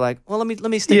artists that were like, well, let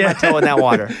me stick my toe in that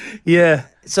water. Yeah.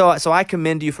 So I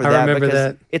commend you for I that, remember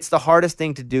because that. it's the hardest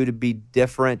thing to do, to be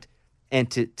different and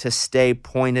to stay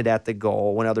pointed at the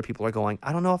goal when other people are going,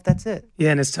 I don't know if that's it.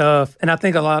 Yeah, and it's tough. And I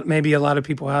think maybe a lot of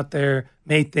people out there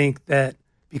may think that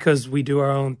because we do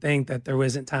our own thing, that there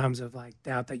isn't times of like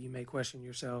doubt that you may question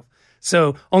yourself.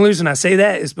 So only reason I say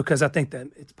that is because I think that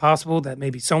it's possible that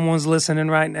maybe someone's listening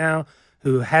right now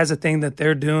who has a thing that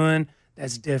they're doing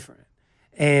that's different.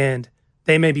 And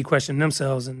they may be questioning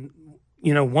themselves and,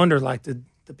 you know, wonder like the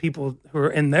people who are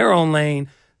in their own lane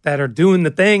that are doing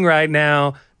the thing right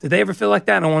now, did they ever feel like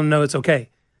that? And I want to know it's okay,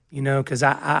 you know, because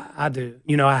I do,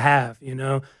 you know, I have, you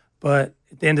know. But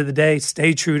at the end of the day,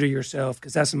 stay true to yourself,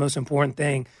 because that's the most important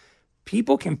thing.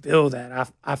 People can feel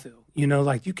that, I feel, you know,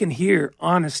 like you can hear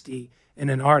honesty in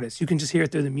an artist. You can just hear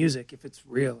it through the music if it's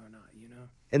real or not.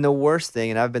 And the worst thing,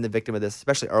 and I've been the victim of this,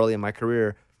 especially early in my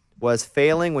career, was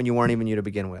failing when you weren't even you to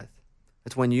begin with.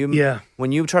 It's when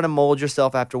you try to mold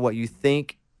yourself after what you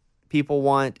think people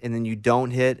want, and then you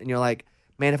don't hit, and you're like,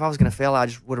 man, if I was going to fail, I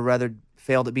just would have rather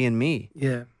failed at being me.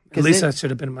 Yeah, at least I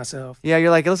should have been myself. Yeah,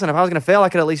 you're like, listen, if I was going to fail, I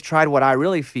could at least tried what I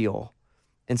really feel.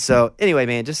 And so, anyway,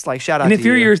 man, just like shout out to you. And if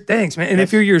you're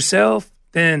if you're yourself,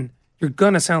 then you're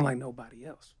going to sound like nobody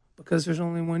else, because there's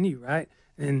only one you, right?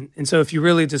 And so if you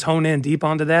really just hone in deep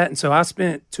onto that, and so I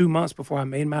spent 2 months before I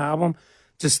made my album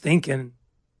just thinking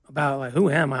about like, who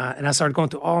am I? And I started going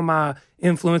through all my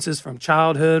influences from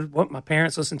childhood, what my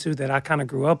parents listened to that I kind of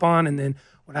grew up on, and then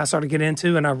what I started getting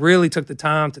into. And I really took the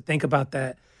time to think about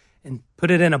that and put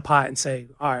it in a pot and say,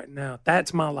 all right, now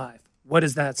that's my life. What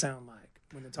does that sound like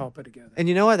when it's all put together? And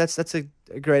you know what? That's a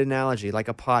great analogy, like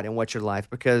a pot and what's your life,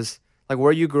 because like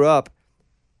where you grew up,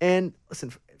 and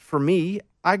listen, for me,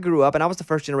 I grew up, and I was the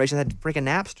first generation that had freaking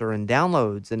Napster and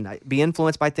downloads and be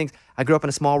influenced by things. I grew up in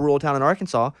a small rural town in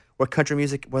Arkansas where country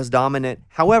music was dominant.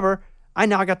 However, I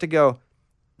now got to go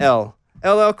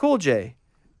LL Cool J,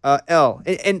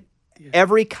 and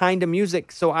every kind of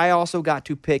music. So I also got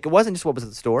to pick. It wasn't just what was at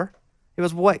the store. It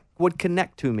was what would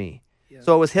connect to me. Yeah.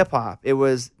 So it was hip hop. It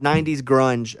was 90s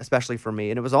grunge, especially for me.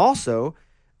 And it was also,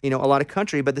 you know, a lot of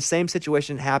country, but the same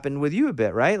situation happened with you a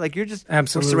bit, right? Like you're just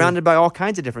surrounded by all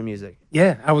kinds of different music.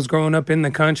 Yeah, I was growing up in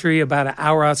the country about an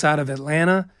hour outside of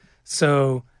Atlanta.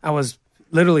 So I was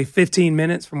literally 15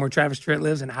 minutes from where Travis Tritt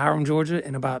lives in Hiram, Georgia,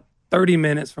 and about 30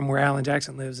 minutes from where Alan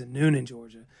Jackson lives in Noonan,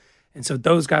 Georgia. And so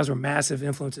those guys were massive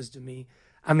influences to me.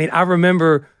 I mean, I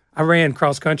remember I ran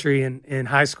cross country in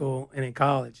high school and in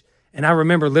college. And I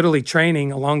remember literally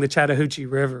training along the Chattahoochee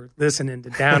River, listening to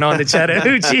Down on the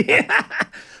Chattahoochee.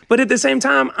 But at the same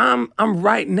time, I'm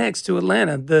right next to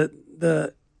Atlanta,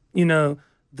 the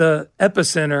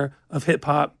epicenter of hip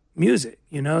hop music,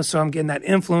 you know. So I'm getting that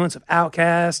influence of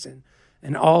Outkast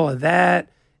and all of that.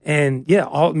 And yeah,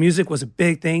 alt music was a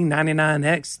big thing.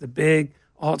 99X, the big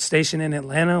alt station in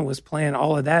Atlanta, was playing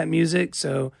all of that music.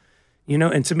 So, you know,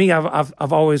 and to me,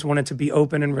 I've always wanted to be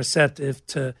open and receptive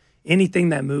to anything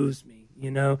that moves me.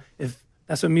 You know, if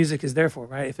that's what music is there for,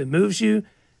 right? If it moves you,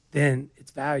 then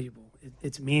it's valuable.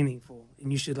 It's meaningful,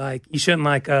 and you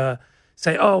shouldn't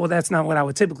say, oh, well, that's not what I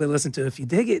would typically listen to. If you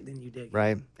dig it, then you dig it.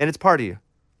 Right, and it's part of you.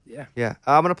 Yeah. Yeah.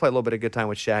 I'm gonna play a little bit of Good Time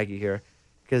with Shaggy here,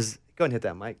 because go ahead and hit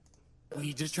that mic.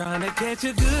 We just trying to catch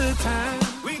a good time.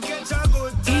 We catch a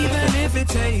good time. Even if it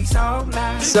takes all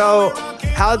night. So,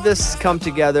 how'd this come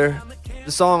together?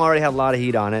 The song already had a lot of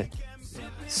heat on it.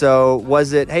 So,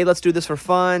 was it, hey, let's do this for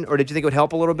fun, or did you think it would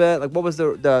help a little bit? Like, what was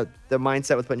the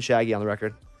mindset with putting Shaggy on the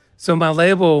record? So my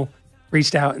label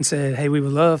reached out and said, hey, we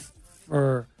would love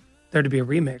for there to be a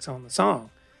remix on the song.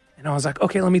 And I was like,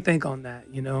 okay, let me think on that,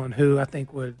 you know, and who I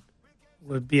think would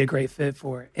be a great fit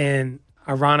for it. And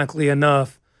ironically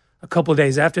enough, a couple of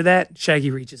days after that,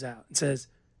 Shaggy reaches out and says,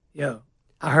 yo,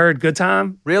 I heard Good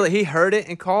Time. Really? He heard it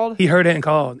and called? He heard it and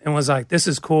called and was like, this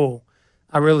is cool.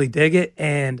 I really dig it.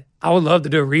 And I would love to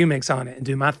do a remix on it and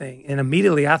do my thing. And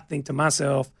immediately I think to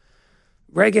myself,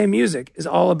 reggae music is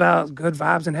all about good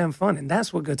vibes and having fun. And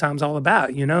that's what Good Time's all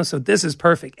about, you know? So this is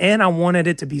perfect. And I wanted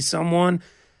it to be someone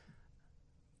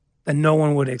that no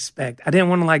one would expect. I didn't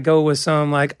want to like go with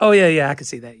some like, oh yeah, I could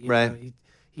see that. You know,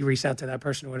 he reached out to that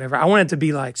person or whatever. I wanted it to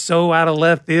be like so out of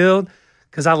left field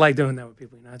because I like doing that with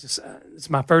people. You know, it's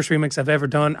my first remix I've ever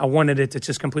done. I wanted it to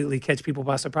just completely catch people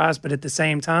by surprise, but at the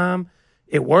same time,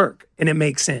 it worked and it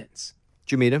makes sense.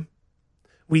 Did you meet him?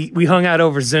 We hung out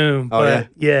over Zoom. Oh,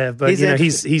 but but He's you know,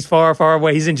 he's far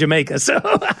away. He's in Jamaica, so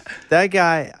that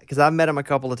guy, because I've met him a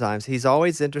couple of times. He's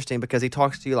always interesting because he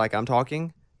talks to you like I'm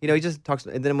talking. You know, he just talks,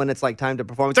 and then when it's like time to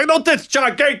perform, it's like, "Don't this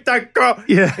gigantic that girl."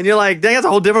 Yeah, and you're like, "Dang, that's a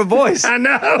whole different voice." I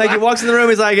know. Like he walks in the room,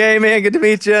 he's like, "Hey man, good to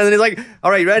meet you." And then he's like,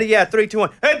 "All right, you ready? Yeah, 3, 2, 1.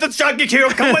 Hey, the gigantic hero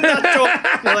coming down."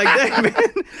 You're like, "Dang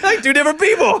man, like two different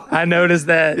people." I noticed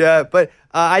that. Yeah, but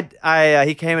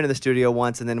he came into the studio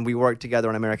once, and then we worked together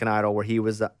on American Idol, where he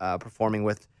was performing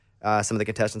with some of the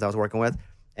contestants I was working with.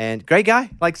 And great guy,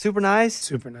 like super nice,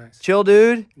 chill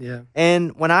dude. Yeah.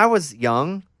 And when I was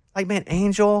young, like man,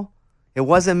 Angel, It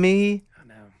Wasn't Me, I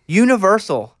know.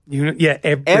 Universal,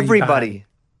 everybody.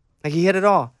 Like he hit it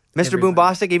all. Mr.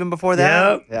 Boombastic, even before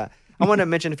that. Yep. Yeah. I want to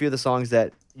mention a few of the songs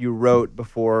that you wrote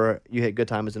before you hit Good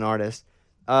Time as an artist.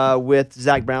 With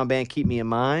Zach Brown Band, Keep Me in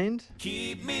Mind.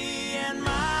 Keep me in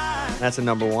mind. That's a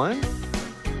number one.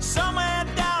 Somewhere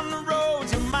down the road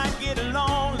you might get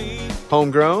lonely.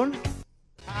 Homegrown.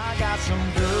 I got some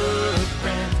good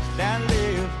friends that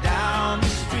live down the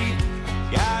street.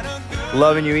 Got a good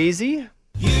Loving You Easy.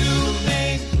 you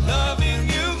make loving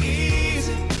you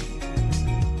easy.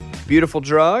 Beautiful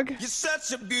Drug. You're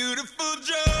such a beautiful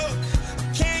drug.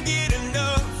 Can't get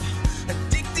enough.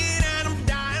 Addicted and I'm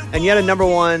dying. And yet a number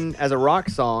one as a rock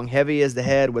song, Heavy as the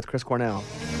Head with Chris Cornell.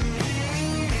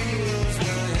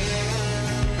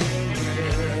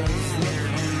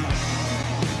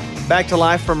 Back to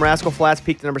Life from Rascal Flatts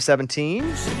peaked at number 17.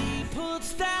 He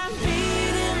puts that beat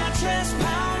in my chest,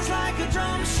 pounds like a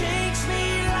drum, shakes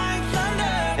me like thunder.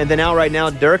 And then out right now,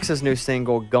 Dirks' new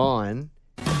single, Gone.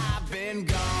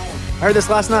 I heard this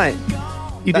last night.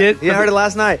 You did? Yeah, I heard it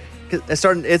last night. It's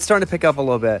starting to pick up a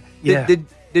little bit. Yeah.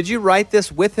 Did you write this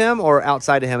with him or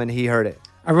outside of him and he heard it?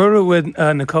 I wrote it with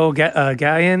Nicole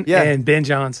Gallion and Ben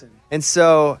Johnson. And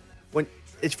so when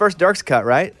it's first Dirks cut,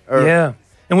 right? Yeah.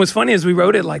 And what's funny is we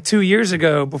wrote it like 2 years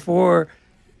ago before,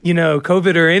 you know,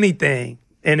 COVID or anything.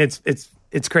 And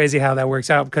it's crazy how that works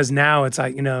out because now it's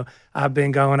like, you know, I've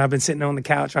been sitting on the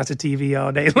couch watching TV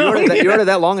all day long. You wrote it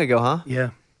that long ago, huh? Yeah.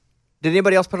 Did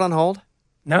anybody else put it on hold?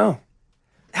 No.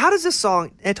 How does this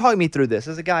song, and talk me through this,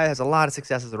 as a guy that has a lot of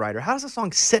success as a writer, how does a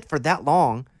song sit for that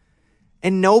long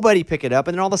and nobody pick it up,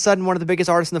 and then all of a sudden one of the biggest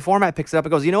artists in the format picks it up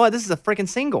and goes, you know what, this is a freaking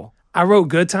single. I wrote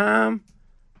Good Time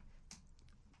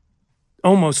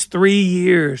almost 3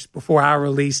 years before I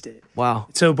released it. Wow.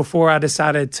 So before I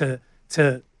decided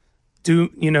to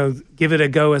do, you know, give it a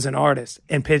go as an artist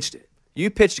and pitched it. You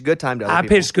pitched Good Time to other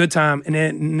people. I pitched Good Time and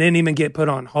it didn't even get put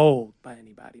on hold by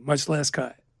anybody, much less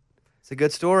cut. It's a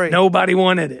good story. Nobody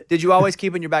wanted it. Did you always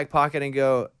keep it in your back pocket and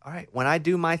go, all right, when I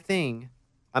do my thing,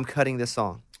 I'm cutting this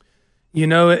song? You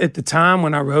know, at the time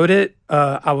when I wrote it,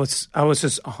 I was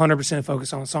just 100%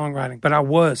 focused on songwriting, but I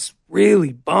was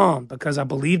really bummed because I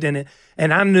believed in it,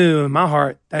 and I knew in my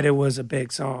heart that it was a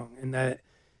big song and that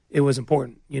it was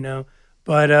important, you know.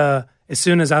 But as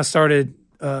soon as I started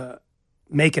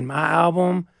making my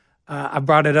album, I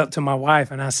brought it up to my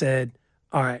wife and I said,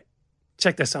 all right,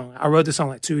 check this song. I wrote this song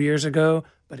like 2 years ago,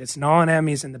 but it's gnawing at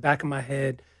me. It's in the back of my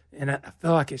head. And I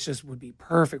feel like it just would be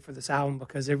perfect for this album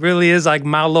because it really is like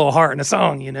my little heart in a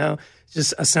song, you know? It's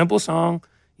just a simple song,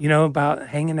 you know, about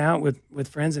hanging out with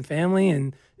friends and family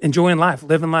and enjoying life,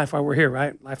 living life while we're here,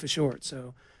 right? Life is short.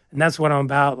 So, and that's what I'm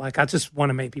about. Like, I just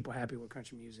want to make people happy with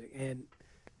country music and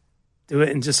do it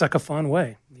in just like a fun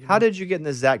way. You know? How did you get in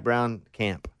the Zach Brown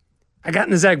camp? I got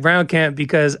in the Zach Brown camp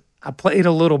because I played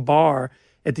a little bar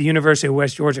at the University of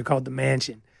West Georgia called The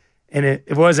Mansion. And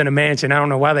it wasn't a mansion. I don't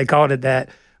know why they called it that.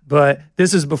 But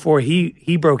this is before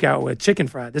he broke out with Chicken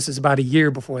Fried. This is about a year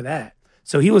before that.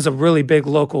 So he was a really big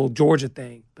local Georgia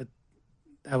thing, but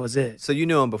that was it. So you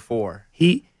knew him before.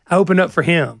 I opened up for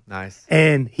him. Nice.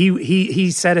 And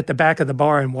he sat at the back of the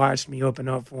bar and watched me open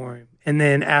up for him. And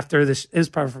then after this, it was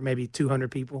probably for maybe 200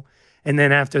 people. And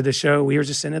then after the show, we were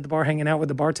just sitting at the bar hanging out with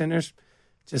the bartenders,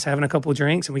 just having a couple of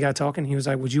drinks, and we got talking. He was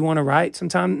like, would you want to write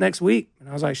sometime next week? And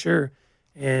I was like, sure.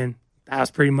 And that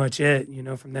was pretty much it. You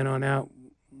know, from then on out,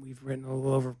 we've written a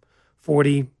little over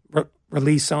 40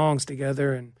 release songs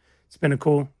together, and it's been a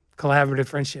cool collaborative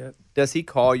friendship. Does he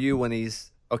call you when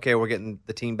he's, okay, we're getting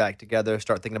the team back together,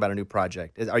 start thinking about a new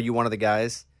project? Are you one of the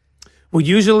guys? Well,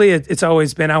 usually it's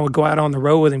always been I would go out on the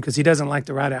road with him because he doesn't like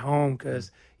to ride at home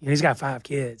because he's got 5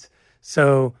 kids.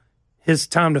 So his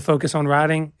time to focus on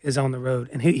riding is on the road,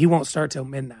 and he won't start till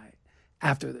midnight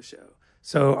after the show.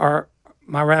 So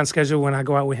my round schedule when I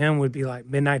go out with him would be like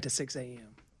midnight to 6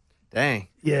 a.m. Dang.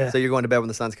 Yeah. So you're going to bed when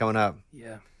the sun's coming up.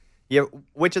 Yeah. Yeah.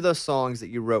 Which of those songs that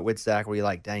you wrote with Zach were you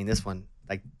like, dang, this one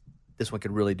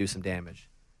could really do some damage?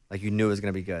 Like you knew it was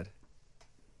going to be good.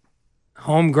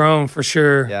 Homegrown for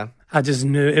sure. Yeah. I just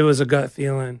knew it was a gut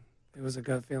feeling.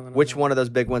 Which one of those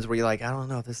big ones were you like, I don't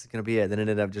know if this is going to be it? Then it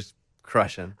ended up just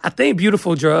crushing. I think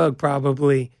Beautiful Drug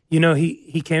probably. You know,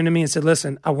 he came to me and said,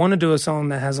 listen, I want to do a song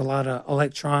that has a lot of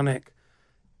electronic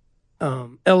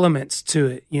elements to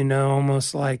it, you know,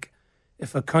 almost like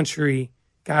if a country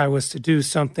guy was to do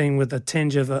something with a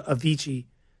tinge of Avicii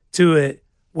to it,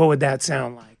 what would that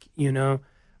sound like, you know?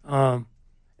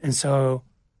 And so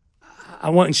I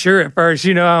wasn't sure at first,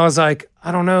 you know, I was like,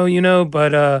 I don't know, you know,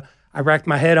 but I racked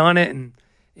my head on it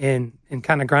and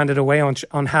kind of grinded away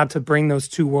on how to bring those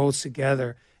two worlds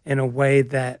together in a way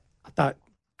that I thought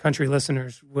country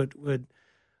listeners would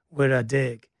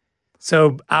dig.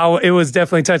 So it was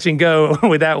definitely touch and go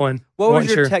with that one. What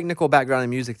was your technical background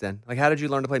in music then? Like, how did you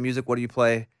learn to play music? What do you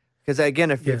play? Because again,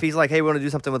 if he's like, hey, we want to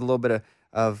do something with a little bit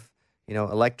of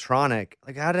electronic,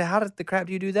 like how did the crap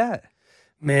do you do that?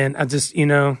 Man, I just,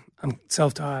 I'm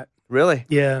self-taught. Really?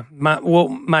 Yeah.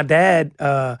 My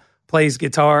dad plays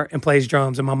guitar and plays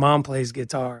drums, and my mom plays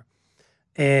guitar.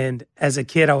 And as a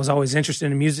kid, I was always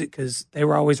interested in music because they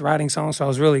were always writing songs. So I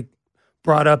was really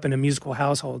brought up in a musical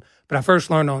household. But I first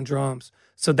learned on drums.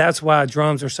 So that's why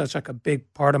drums are such like a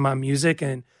big part of my music.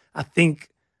 And I think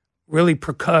really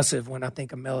percussive when I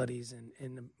think of melodies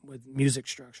and with music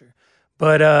structure.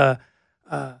 But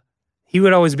he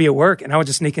would always be at work, and I would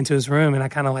just sneak into his room, and I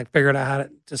kind of like figured out how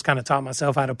to just kind of taught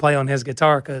myself how to play on his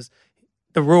guitar because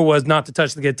the rule was not to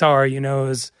touch the guitar. You know,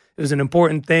 it was an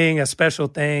important thing, a special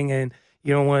thing, and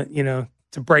you don't want,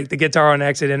 to break the guitar on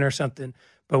accident or something.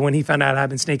 But when he found out I'd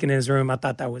been sneaking in his room, I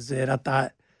thought that was it. I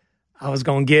thought I was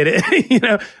going to get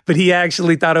it, But he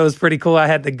actually thought it was pretty cool. I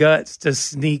had the guts to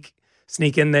sneak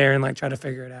in there and like try to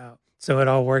figure it out. So it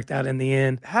all worked out in the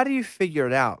end. How do you figure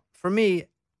it out? For me,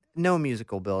 no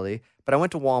musical ability, but I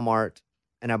went to Walmart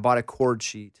and I bought a chord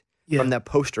sheet from that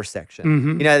poster section.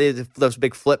 Mm-hmm. You know, those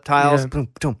big flip tiles. Yeah. Boom,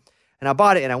 boom. And I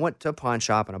bought it, and I went to a pawn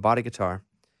shop and I bought a guitar.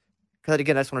 Because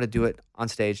again, I just wanted to do it on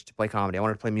stage to play comedy. I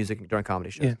wanted to play music during comedy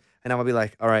shows. Yeah. And I would be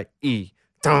like, all right, E.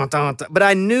 Dun, dun, dun. But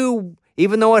I knew,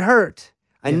 even though it hurt,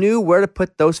 I knew where to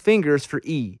put those fingers for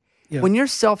E. Yeah. When you're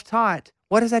self-taught,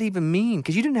 what does that even mean?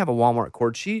 Because you didn't have a Walmart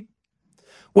chord sheet.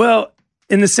 Well,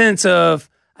 in the sense of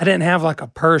I didn't have like a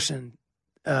person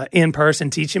in person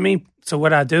teaching me. So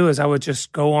what I do is I would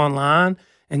just go online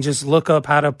and just look up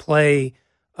how to play,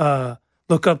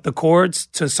 look up the chords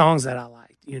to songs that I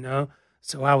liked,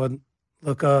 So I would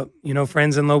look up,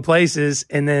 Friends in Low Places,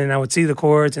 and then I would see the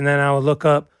chords, and then I would look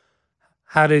up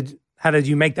how did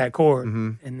you make that chord,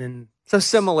 and then so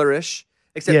similar-ish.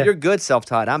 Except you're good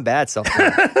self-taught. I'm bad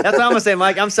self-taught. That's what I'm going to say,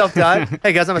 Mike. I'm self-taught.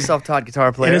 Hey, guys, I'm a self-taught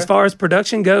guitar player. And as far as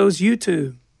production goes,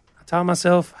 YouTube. I taught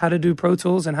myself how to do Pro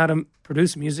Tools and how to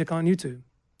produce music on YouTube.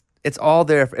 It's all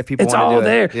there if people it's want to do all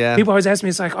there. it. Yeah. People always ask me,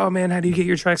 it's like, oh, man, how do you get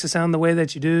your tracks to sound the way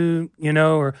that you do,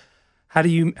 or how do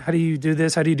you do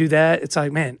this? How do you do that? It's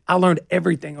like, man, I learned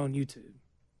everything on YouTube.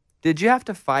 Did you have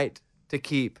to fight to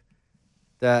keep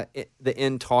the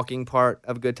in talking part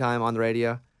of Good Time on the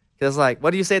radio? Because like, what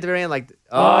do you say at the very end? Like,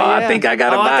 I think I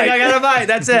got a bite. I think I got a bite.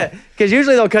 That's it. Because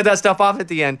usually they'll cut that stuff off at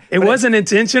the end. It wasn't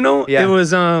intentional. Yeah. It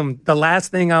was the last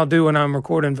thing I'll do when I'm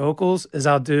recording vocals is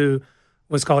I'll do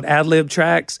what's called ad-lib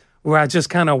tracks where I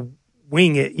just kind of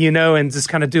wing it, and just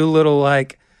kind of do little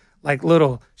like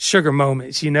little sugar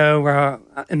moments, where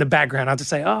in the background I'll just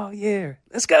say, oh yeah,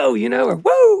 let's go, or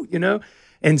woo,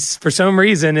 And for some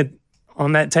reason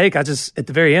on that take, I just, at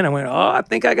the very end, I went, oh, I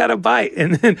think I got a bite.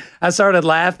 And then I started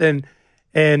laughing,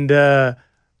 and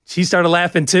she started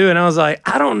laughing too. And I was like,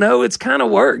 I don't know, it's kind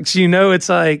of works, It's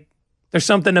like, there's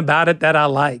something about it that I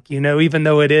like, even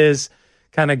though it is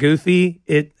kind of goofy.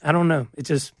 I don't know.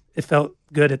 It felt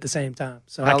good at the same time.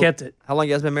 So I kept it. How long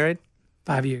you guys been married?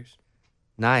 5 years.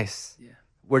 Nice. Yeah.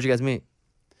 Where'd you guys meet?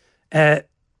 At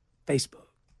Facebook.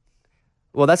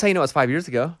 Well, that's how you know it's 5 years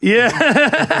ago.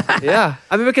 Yeah. Yeah.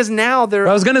 I mean, because now they're.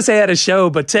 I was going to say at a show,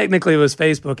 but technically it was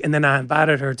Facebook. And then I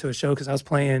invited her to a show because I was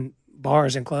playing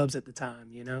bars and clubs at the time,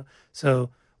 you know?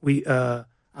 So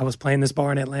I was playing this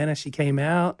bar in Atlanta. She came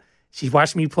out. She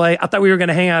watched me play. I thought we were going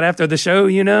to hang out after the show,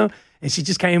 you know? And she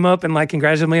just came up and like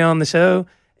congratulated me on the show.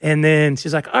 And then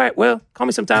she's like, all right, well, call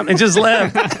me sometime, and just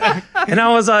left. And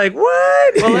I was like,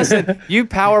 what? Well, listen, you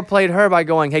power played her by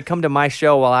going, hey, come to my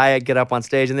show while I get up on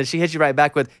stage. And then she hits you right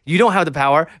back with, you don't have the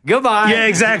power. Goodbye. Yeah,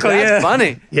 exactly. That's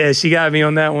funny. Yeah, she got me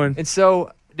on that one. And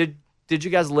so did you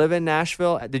guys live in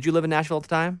Nashville? Did you live in Nashville at the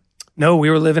time? No,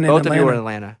 we were living in Both Atlanta. of you were in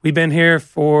Atlanta. We've been here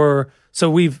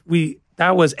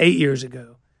that was 8 years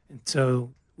ago. And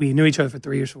so we knew each other for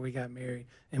 3 years before we got married.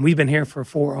 And we've been here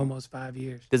for almost 5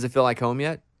 years. Does it feel like home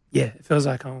yet? Yeah, it feels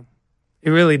like home. It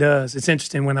really does. It's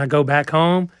interesting when I go back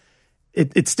home,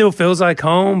 it still feels like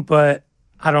home, but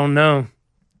I don't know.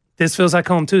 This feels like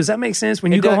home too. Does that make sense?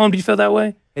 When you go home, do you feel that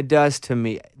way? It does to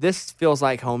me. This feels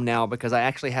like home now because I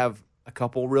actually have a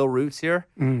couple real roots here.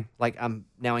 Like I'm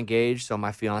now engaged, so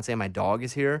my fiance and my dog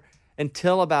is here.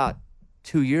 Until about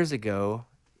 2 years ago,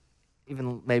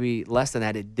 even maybe less than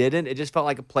that, it didn't. It just felt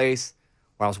like a place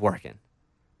where I was working.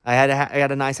 I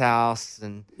had a nice house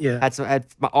and I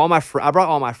brought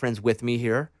all my friends with me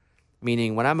here.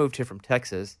 Meaning when I moved here from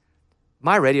Texas,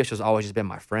 my radio show's always just been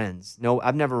my friends. No,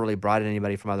 I've never really brought in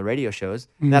anybody from other radio shows.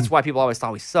 That's why people always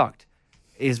thought we sucked,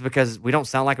 is because we don't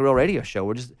sound like a real radio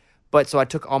show. So I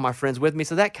took all my friends with me.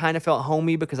 So that kind of felt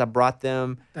homey because I brought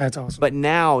them. That's awesome. But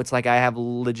now it's like I have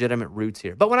legitimate roots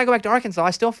here. But when I go back to Arkansas, I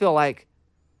still feel like,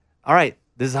 all right,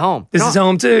 this is home. This is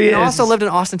home too, yeah. I also lived in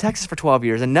Austin, Texas for 12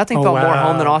 years, and nothing felt more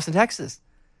home than Austin, Texas.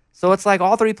 So it's like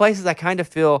all three places I kind of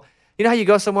feel, you know how you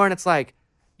go somewhere and it's like,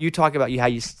 you talk about how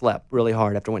you slept really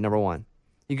hard after went number one.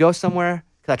 You go somewhere,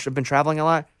 because I've been traveling a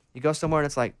lot, you go somewhere and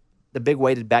it's like the big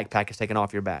weighted backpack is taken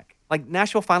off your back. Like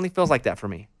Nashville finally feels like that for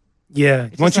me. Yeah.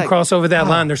 Once you cross over that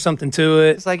line, there's something to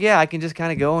it. It's like, yeah, I can just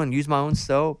kind of go and use my own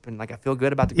soap and like I feel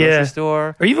good about the grocery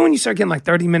store. Or even when you start getting like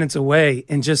 30 minutes away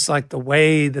and just like the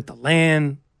way that the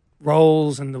land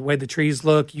rolls and the way the trees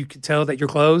look, you could tell that you're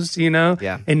close, you know?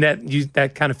 Yeah. And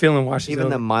that kind of feeling washes Even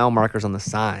over. the mile markers on the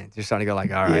signs, you're starting to go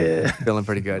like, all right, feeling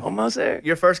pretty good. Almost there.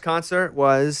 Your first concert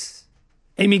was?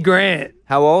 Amy Grant.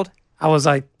 How old? I was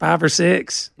like 5 or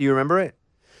 6. Do you remember it?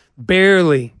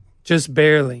 Barely. Just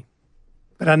barely.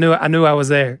 But I knew I was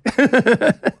there.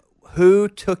 Who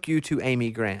took you to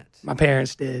Amy Grant? My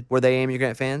parents did. Were they Amy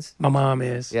Grant fans? My mom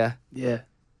is. Yeah. Yeah.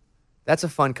 That's a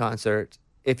fun concert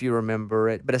if you remember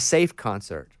it, but a safe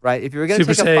concert, right? If you were going to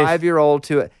Super take safe. a 5-year-old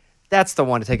to it, that's the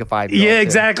one to take a 5-year-old Yeah, to.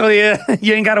 exactly. Yeah.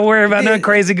 You ain't got to worry about nothing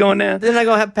crazy going down. They're not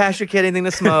going to have pass your kid anything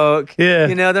to smoke. Yeah.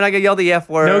 You know, they're not going to yell the F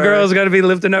word. No girl's got to be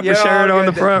lifting up her You're shirt all on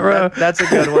the good. front row. That's a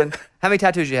good one. How many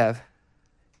tattoos you have?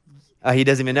 He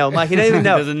doesn't even know. Mike, he doesn't even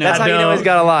know. Doesn't know. That's how you know he's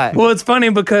got a lot. Well, it's funny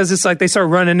because it's like they start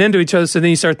running into each other. So then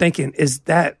you start thinking, is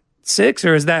that 6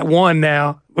 or is that 1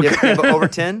 now? You have over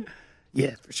 10?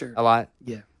 Yeah, for sure. A lot?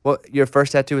 Yeah. Well, your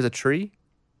first tattoo is a tree?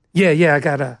 Yeah. I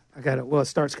got it. Well, it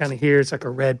starts kind of here. It's like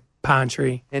a red pine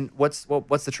tree. And what's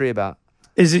the tree about?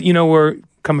 Is it, we're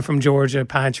coming from Georgia.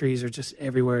 Pine trees are just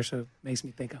everywhere. So it makes me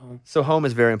think of home. So home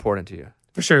is very important to you.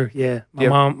 For sure. Yeah. My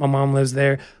mom lives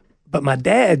there. But my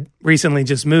dad recently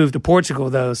just moved to Portugal,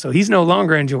 though, so he's no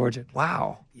longer in Georgia.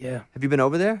 Wow. Yeah. Have you been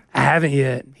over there? I haven't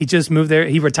yet. He just moved there.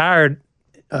 He retired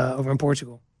over in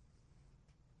Portugal.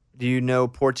 Do you know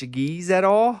Portuguese at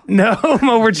all? No,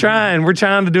 we're trying. We're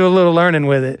trying to do a little learning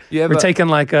with it. We're taking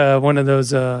like one of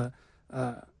those app,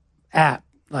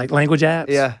 like language apps.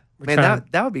 Yeah. We're Man, trying.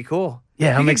 that would be cool.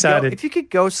 Yeah, I'm excited. If you could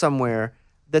go somewhere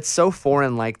that's so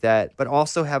foreign like that, but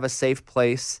also have a safe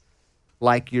place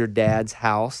like your dad's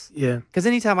house. Yeah. Because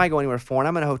anytime I go anywhere foreign,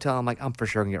 I'm in a hotel, I'm like, I'm for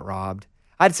sure going to get robbed.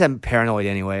 I just am paranoid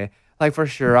anyway. Like, for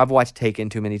sure. I've watched Taken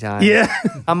too many times. Yeah.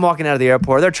 I'm walking out of the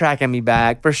airport. They're tracking me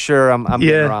back. For sure, I'm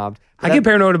getting robbed. I get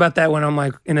paranoid about that when I'm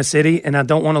like in a city and I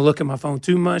don't want to look at my phone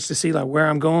too much to see like where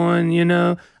I'm going,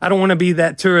 I don't want to be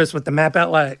that tourist with the map out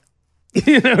like,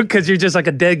 because you're just like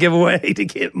a dead giveaway to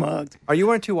get mugged. Are you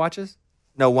wearing 2 watches?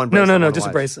 No, one bracelet. No, one just a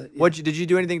watch. bracelet. Yeah. Did you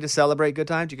do anything to celebrate good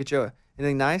times? Did you get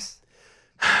anything nice?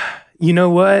 You know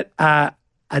what? I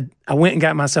went and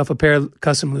got myself a pair of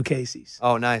custom Lucchese's.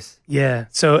 Oh, nice. Yeah.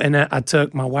 So, and I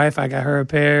took my wife, I got her a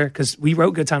pair because we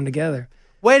wrote Good Time together.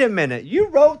 Wait a minute. You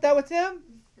wrote that with him?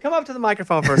 Come up to the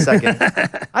microphone for a second.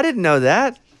 I didn't know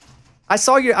that. I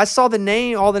saw all the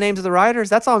names of the writers.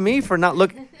 That's on me for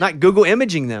not Google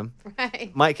imaging them.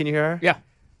 Right. Mike, can you hear her? Yeah.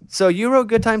 So you wrote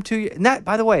Good Time too. And that,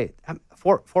 by the way,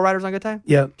 4 writers on Good Time?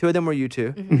 Yeah. 2 of them were you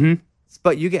two. Mm-hmm.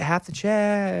 But you get half the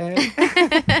check.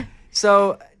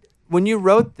 So when you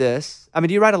wrote this,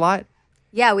 do you write a lot?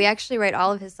 Yeah, we actually write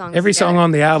all of his songs. Every together. song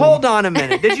on the album. Hold on a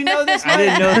minute. Did you know this? I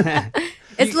didn't know that.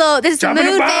 It's this is Dropping a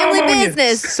Moon bomb family on you.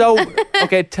 business. So,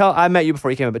 okay, I met you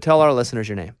before you came in, but tell our listeners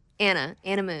your name. Anna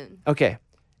Moon. Okay.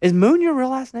 Is Moon your real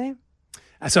last name?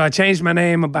 So I changed my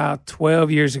name about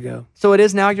 12 years ago. So it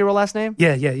is now your real last name?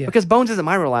 Yeah. Because Bones isn't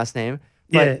my real last name.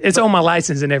 Yeah, it's on my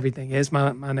license and everything. It's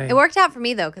my name. It worked out for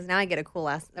me though, because now I get a really cool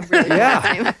last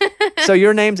name. So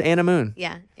your name's Anna Moon.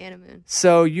 Yeah, Anna Moon.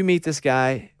 So you meet this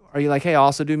guy. Are you like, hey, I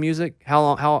also do music?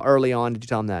 How early on did you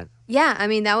tell him that? Yeah, I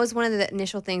mean, that was one of the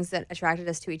initial things that attracted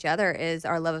us to each other is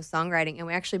our love of songwriting. And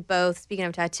we actually both, speaking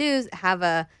of tattoos, have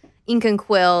a ink and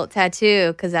quill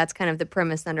tattoo because that's kind of the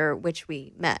premise under which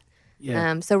we met.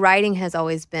 Yeah. So writing has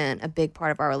always been a big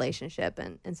part of our relationship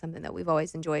and something that we've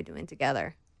always enjoyed doing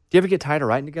together. Do you ever get tired of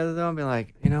writing together, though, and be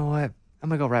like, you know what? I'm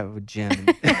going to go write with Jim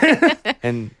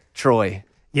and Troy.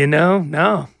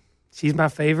 No. She's my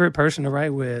favorite person to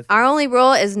write with. Our only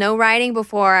rule is no writing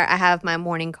before I have my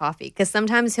morning coffee because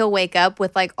sometimes he'll wake up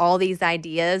with like all these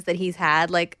ideas that he's had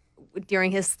like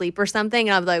during his sleep or something.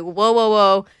 And I'll be like,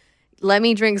 whoa. Let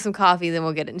me drink some coffee, then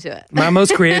we'll get into it. My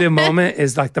most creative moment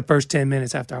is like the first 10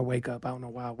 minutes after I wake up. I don't know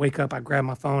why. I wake up, I grab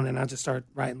my phone, and I just start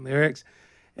writing lyrics.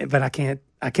 But I can't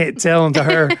tell them to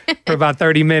her for about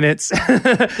 30 minutes.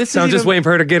 So I'm just waiting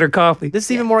for her to get her coffee. This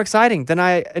is even more exciting than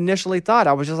I initially thought.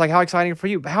 I was just like, how exciting for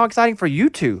you? How exciting for you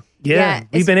two? Yeah,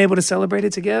 we've been able to celebrate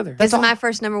it together. This is my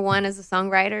first #1 as a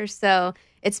songwriter, so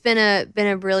it's been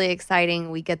a really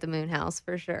exciting week at the Moon House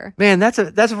for sure. Man, that's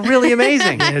really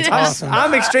amazing. It's awesome.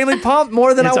 I'm extremely pumped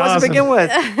more than It's I was awesome. to begin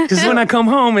with. Because when I come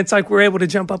home, it's like we're able to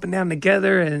jump up and down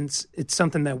together, and it's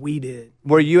something that we did.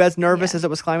 Were you as nervous as it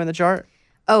was climbing the chart?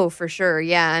 Oh, for sure.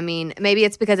 Yeah. I mean, maybe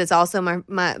it's because it's also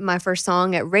my first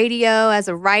song at radio as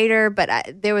a writer, but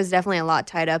there was definitely a lot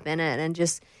tied up in it. And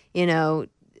just,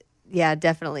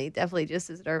 definitely just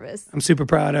as nervous. I'm super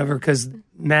proud of her because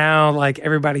now, like,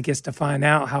 everybody gets to find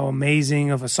out how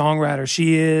amazing of a songwriter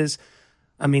she is.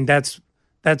 I mean, that's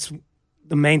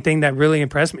the main thing that really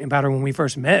impressed me about her when we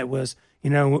first met was, we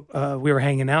were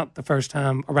hanging out the first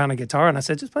time around a guitar, and I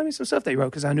said, just play me some stuff that you wrote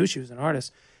because I knew she was an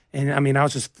artist. And I mean, I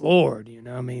was just floored,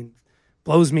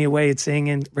 blows me away at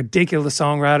singing, ridiculous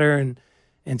songwriter.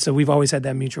 And so we've always had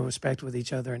that mutual respect with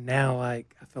each other. And now,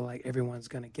 like, I feel like everyone's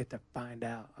going to get to find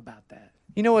out about that.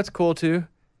 You know what's cool too?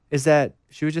 Is that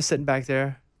she was just sitting back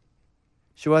there.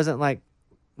 She wasn't like,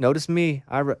 notice me.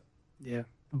 Yeah.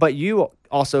 But you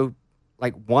also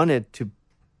like wanted to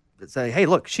say, hey,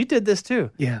 look, she did this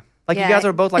too. Yeah. Like you guys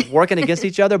are both like working against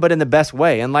each other, but in the best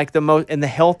way and like in the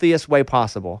healthiest way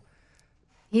possible.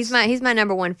 He's my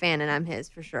 #1 fan, and I'm his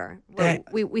for sure.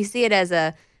 We see it as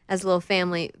a little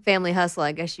family hustle,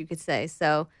 I guess you could say.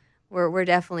 So we're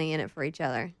definitely in it for each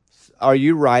other. Are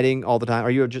you writing all the time?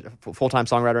 Are you a full-time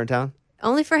songwriter in town?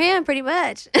 Only for him, pretty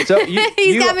much. So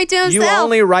He's got me to himself. You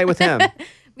only write with him.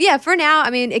 Yeah, for now. I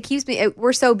mean, it keeps me.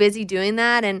 We're so busy doing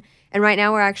that, and right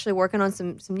now we're actually working on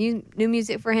some new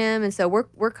music for him, and so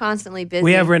we're constantly busy.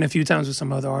 We have written a few times with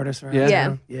some other artists, right?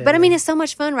 Yeah. But I mean, it's so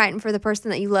much fun writing for the person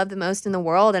that you love the most in the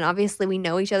world, and obviously we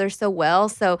know each other so well,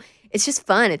 so it's just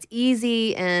fun. It's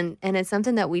easy, and it's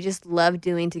something that we just love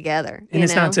doing together. And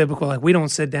it's not typical. Like, we don't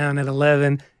sit down at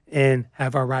 11 and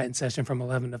have our writing session from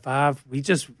 11 to 5. We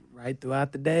just write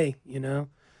throughout the day,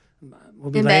 We'll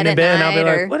be laying in bed and I'll be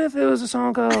like, what if it was a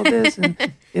song called this? And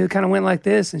it kind of went like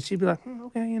this. And she'd be like,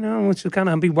 okay, and she'll kind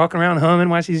of be walking around humming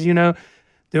while she's,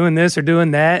 doing this or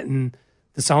doing that. And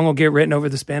the song will get written over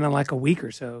the span of like a week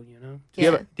or so, Do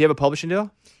you have a publishing deal?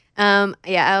 Yeah,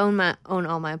 I own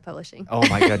all my publishing. Oh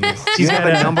my goodness. You have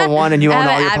a #1 and you own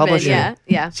all your admin, publishing.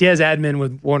 Yeah. She has admin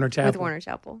with Warner Chappell. With Warner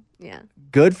Chappell, yeah.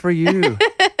 Good for you.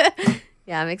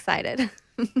 Yeah, I'm excited.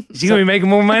 She's going to be making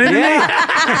more money than me.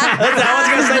 I was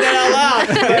going to say that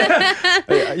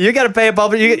out loud. You got to pay a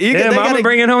publisher. Mama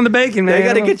bringing home the bacon, man. They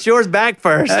got to get yours back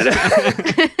first.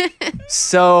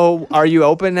 So, are you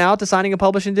open now to signing a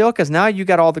publishing deal? Because now you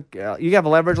got you have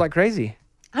leverage like crazy.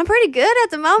 I'm pretty good at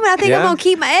the moment. I think I'm going to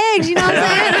keep my eggs, you know what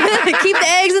I'm saying? Keep the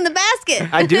eggs in the basket.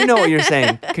 I do know what you're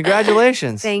saying.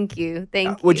 Congratulations. Thank you.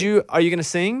 Are you going to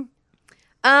sing?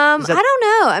 I don't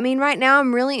know. I mean, right now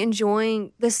I'm really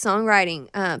enjoying this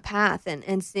songwriting path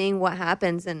and seeing what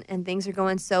happens, and things are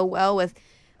going so well with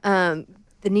the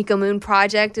Nico Moon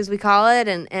project, as we call it,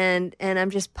 and I'm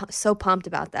just so pumped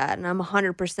about that, and I'm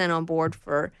 100% on board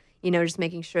for just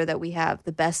making sure that we have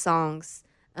the best songs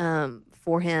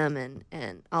for him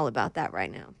and all about that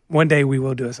right now. One day we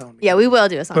will do a song. Yeah, we will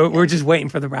do a song. But we're just waiting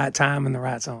for the right time and the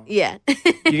right song. Yeah.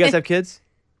 You guys have kids?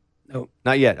 No.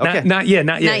 Not yet. Okay. Not yet.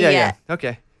 Yeah.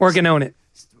 Okay. Working on it.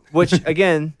 Which,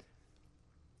 again,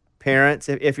 parents,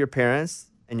 if you're parents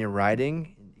and you're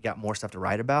writing, you got more stuff to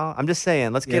write about. I'm just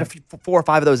saying, let's get 4 or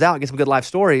 5 of those out and get some good life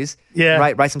stories. Yeah.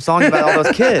 Write some songs about all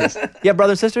those kids. You have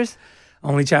brothers and sisters?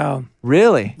 Only child.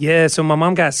 Really? Yeah. So my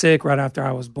mom got sick right after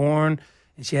I was born,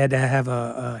 and she had to have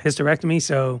a hysterectomy.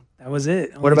 So that was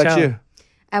it. What Only about child. you?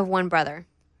 I have one brother.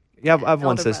 Yeah, I have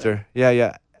one Older sister.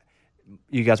 Yeah.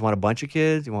 You guys want a bunch of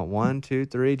kids? You want 1, 2,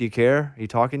 3? Do you care? Are you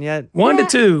talking yet? 1 to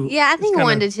 2. Yeah, I think kinda-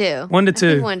 1 to 2. 1 to 2.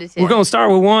 I think 1 to 2. We're gonna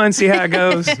start with 1, see how it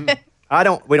goes.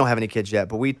 We don't have any kids yet,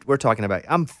 but we're talking about.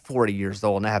 I'm 40 years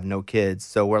old and I have no kids,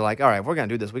 so we're like, all right, if we're gonna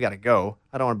do this, we got to go.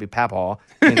 I don't want to be papaw,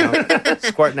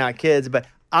 squirting out kids, but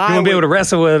You won't be able to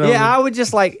wrestle with them. Yeah, I would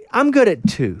just like. I'm good at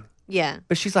 2, Yeah.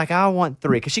 but she's like, I want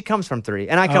 3 because she comes from 3,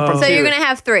 and I come from 2. So you're gonna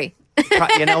have 3.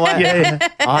 You know what? Yeah.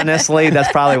 Honestly,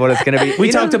 that's probably what it's gonna be. We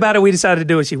You know, talked about it. We decided to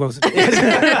do it. She wasn't.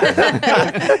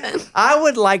 I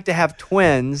would like to have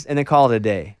twins and then call it a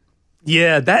day.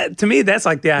 Yeah, that to me, that's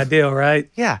like the ideal, right?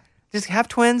 Yeah, just have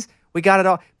twins. We got it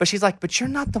all. But she's like, but you're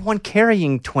not the one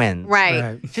carrying twins.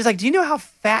 Right. She's like, do you know how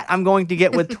fat I'm going to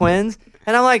get with twins?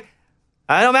 And I'm like,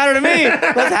 that don't matter to me.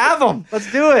 Let's have them. Let's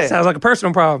do it. Sounds like a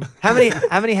personal problem. How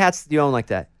many hats do you own like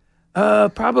that?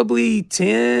 Probably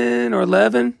 10 or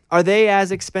 11. Are they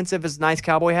as expensive as nice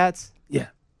cowboy hats? Yeah.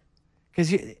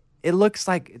 Because it looks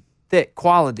like thick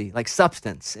quality, like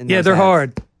substance. In Yeah, those they're hats.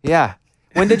 hard. Yeah.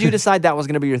 When did you decide that was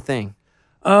going to be your thing?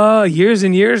 Years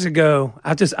and years ago.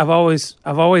 I've always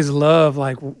loved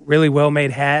like really well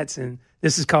made hats, and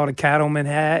this is called a cattleman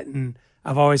hat, and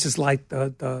I've always just liked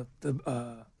the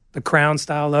crown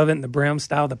style of it and the brim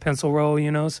style, the pencil roll,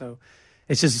 So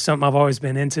it's just something I've always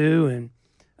been into,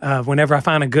 and whenever I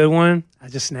find a good one, I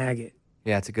just snag it.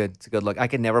 Yeah, it's a good look. I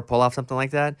could never pull off something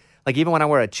like that. Like even when I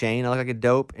wear a chain, I look like a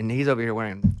dope, and he's over here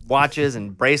wearing watches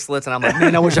and bracelets, and I'm like,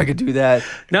 man, I wish I could do that.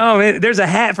 No, man, there's a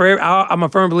hat for I'm a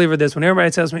firm believer of this. When everybody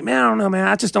tells me, man, I don't know, man,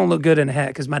 I just don't look good in a hat,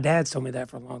 because my dad's told me that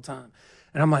for a long time.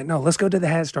 And I'm like, no, let's go to the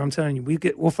hat store. I'm telling you,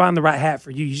 we'll find the right hat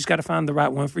for you. You just got to find the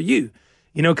right one for you.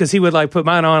 Because he would like put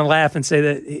mine on and laugh and say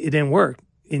that it didn't work.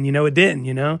 And, it didn't,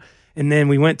 And then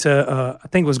we went to, I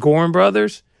think it was Gorin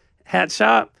Brothers hat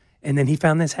shop. And then he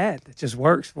found this hat that just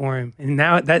works for him. And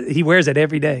now he wears it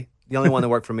every day. The only one that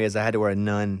worked for me is I had to wear a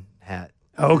nun hat.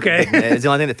 Okay. It's the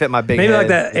only thing that fit my big Maybe head. like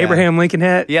that Yeah. Abraham Lincoln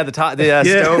hat. Yeah, the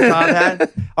stove top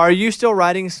hat. Are you still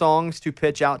writing songs to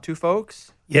pitch out to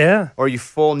folks? Yeah. Or are you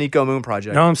full Nico Moon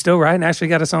project? No, I'm still writing. Actually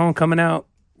got a song coming out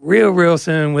real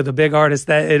soon with a big artist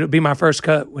that it'll be my first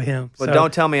cut with him. But So-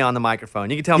 don't tell me on the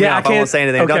microphone. You can tell me Yeah, off. I won't say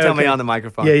anything. okay, Don't tell me okay. on the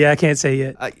microphone. Yeah, I can't say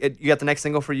yet. You got the next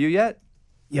single for you yet?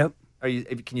 Yep.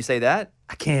 Can you say that?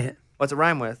 I can't. What's it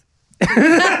rhyme with?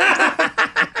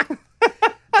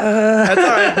 That's all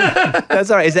right. That's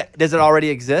all right. Does it already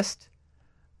exist?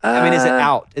 I mean, is it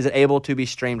out? Is it able to be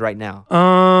streamed right now?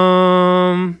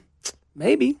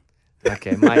 Maybe.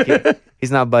 Okay, Mike,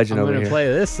 he's not budging I'm over gonna here. play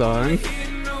this song.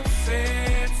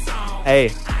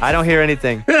 Hey, I don't hear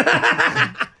anything.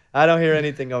 I don't hear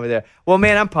anything over there. Well,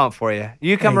 man, I'm pumped for you.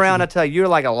 You come around, I tell you, you're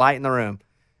like a light in the room.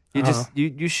 You just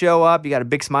you show up, you got a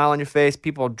big smile on your face,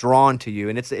 people are drawn to you,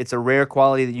 and it's a rare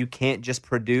quality that you can't just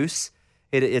produce.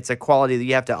 It's a quality that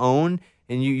you have to own,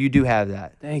 and you do have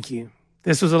that. Thank you.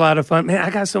 This was a lot of fun. Man,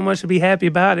 I got so much to be happy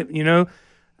about it,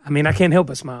 I mean, I can't help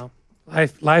but smile.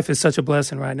 Life is such a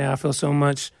blessing right now. I feel so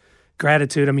much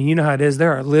gratitude. I mean, you know how it is.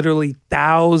 There are literally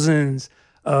thousands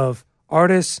of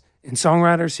artists and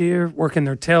songwriters here working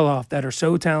their tail off that are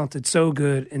so talented, so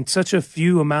good, and such a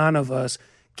few amount of us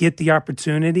get the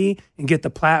opportunity and get the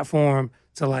platform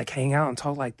to like hang out and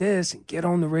talk like this and get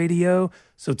on the radio.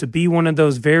 So to be one of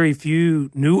those very few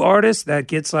new artists that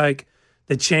gets like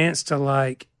the chance to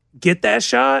like get that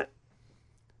shot,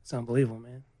 it's unbelievable,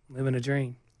 man. Living a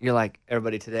dream. You're like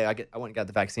everybody today. I went and got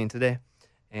the vaccine today,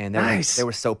 and Nice. they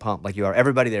were so pumped, like you are.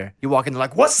 Everybody there. You walk in, they're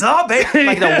like, "What's up, baby?"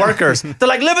 Like the workers. They're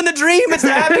like, "Living the dream. It's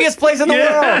the happiest place in the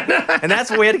world." And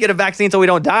that's why we had to get a vaccine so we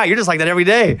don't die. You're just like that every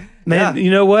day, Man, you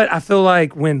know what? I feel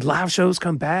like when live shows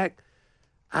come back,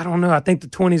 I don't know. I think the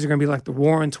 20s are going to be like the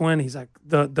roaring 20s. Like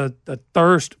the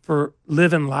thirst for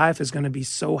living life is going to be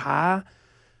so high.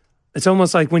 It's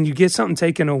almost like when you get something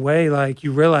taken away, like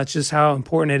you realize just how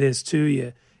important it is to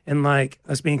you. And like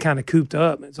us being kind of cooped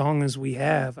up as long as we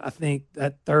have, I think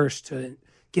that thirst to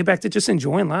get back to just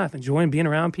enjoying life, enjoying being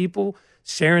around people,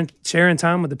 sharing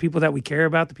time with the people that we care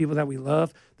about, the people that we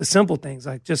love, the simple things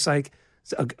like just like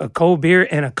a cold beer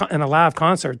and a live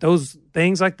concert. Those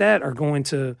things like that are going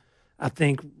to, I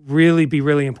think, really be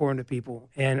really important to people.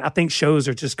 And I think shows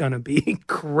are just going to be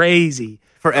crazy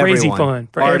for crazy everyone. fun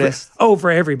for Artists,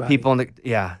 for everybody. people. I think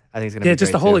it's gonna be just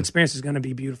great, the whole too. experience is going to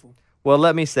be beautiful. Well,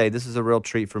 let me say, this is a real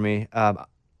treat for me,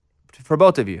 for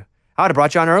both of you. I would have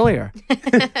brought you on earlier.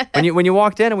 when you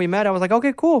walked in and we met, I was like,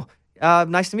 okay, cool.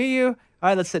 nice to meet you. All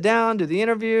right, let's sit down, do the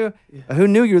interview. Who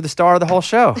knew you were the star of the whole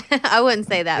show? I wouldn't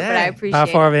say that, but I appreciate How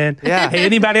far, man? Yeah. Hey,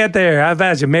 anybody out there? I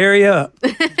advise you, marry up.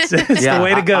 It's the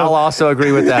way to go. I'll also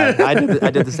agree with that.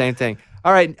 I did the same thing.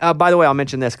 All right. By the way, I'll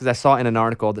mention this because I saw in an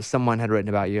article that someone had written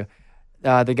about you.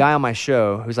 The guy on my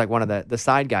show, who's like one of the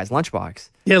side guys, Lunchbox.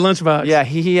 Yeah, Lunchbox. Yeah,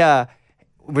 he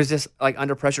was just like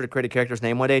under pressure to create a character's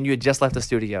name one day, and you had just left the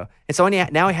studio. And so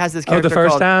now he has this character. the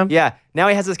first called, time? Yeah. Now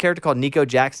he has this character called Nico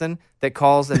Jackson that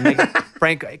calls and makes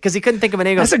Frank, because he couldn't think of a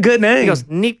name. That's a good name. He goes,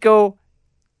 Nico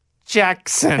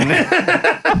Jackson.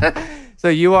 So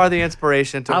you are the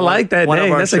inspiration to I like that one name.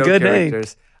 of our That's a show good name.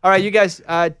 characters. All right, you guys,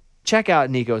 check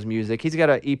out Nico's music. He's got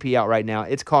an EP out right now.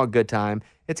 It's called Good Time.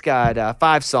 It's got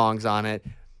 5 songs on it.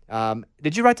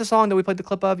 Did you write the song that we played the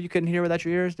clip of? You couldn't hear without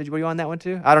your ears? Were you on that one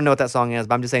too? I don't know what that song is,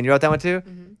 but I'm just saying you wrote that one too?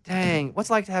 Mm-hmm. Dang, what's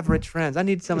it like to have rich friends? I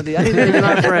need to be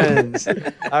my friends.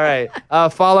 All right.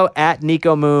 Follow at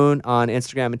Nico Moon on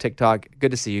Instagram and TikTok. Good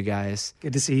to see you guys.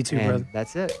 Good to see you too, And brother.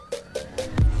 that's it.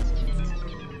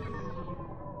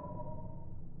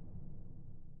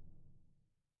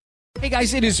 Hey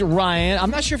guys, it is Ryan. I'm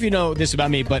not sure if you know this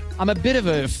about me, but I'm a bit of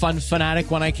a fun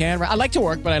fanatic when I can. I like to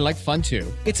work, but I like fun too.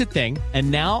 It's a thing. And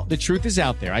now the truth is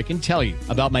out there. I can tell you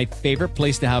about my favorite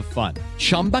place to have fun.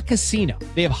 Chumba Casino.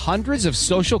 They have hundreds of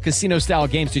social casino style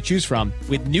games to choose from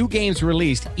with new games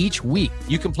released each week.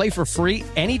 You can play for free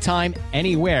anytime,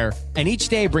 anywhere. And each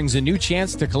day brings a new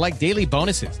chance to collect daily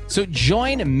bonuses. So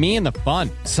join me in the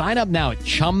fun. Sign up now at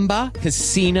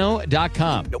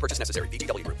ChumbaCasino.com. No purchase necessary.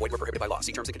 VGW Group. Void where prohibited by law.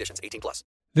 See terms and conditions. 18+.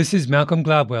 This is Malcolm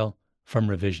Gladwell from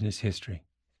Revisionist History.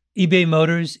 eBay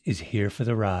Motors is here for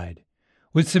the ride.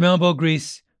 With some elbow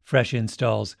grease, fresh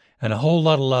installs, and a whole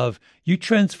lot of love, you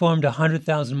transformed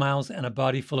 100,000 miles and a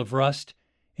body full of rust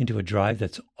into a drive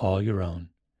that's all your own.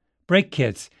 Brake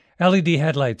kits, LED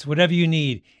headlights, whatever you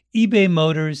need, eBay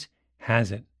Motors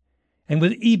has it. And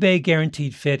with eBay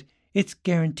Guaranteed Fit, it's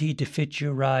guaranteed to fit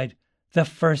your ride the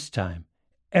first time,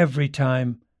 every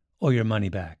time, or your money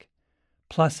back.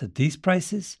 Plus, at these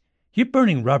prices, you're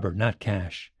burning rubber, not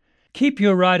cash. Keep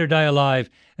your ride or die alive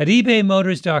at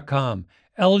ebaymotors.com.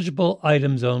 Eligible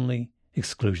items only.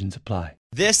 Exclusions apply.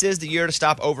 This is the year to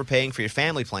stop overpaying for your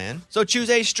family plan. So choose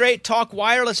a Straight Talk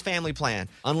Wireless family plan.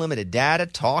 Unlimited data,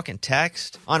 talk, and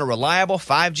text on a reliable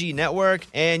 5G network.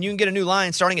 And you can get a new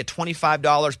line starting at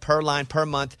 $25 per line per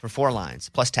month for 4 lines,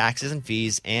 plus taxes and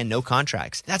fees and no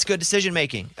contracts. That's good decision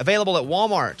making. Available at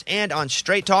Walmart and on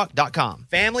straighttalk.com.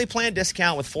 Family plan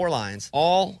discount with 4 lines,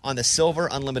 all on the Silver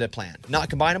Unlimited plan. Not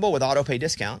combinable with auto pay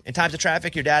discount. In times of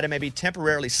traffic, your data may be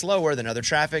temporarily slower than other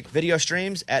traffic. Video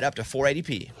streams at up to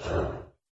 480p.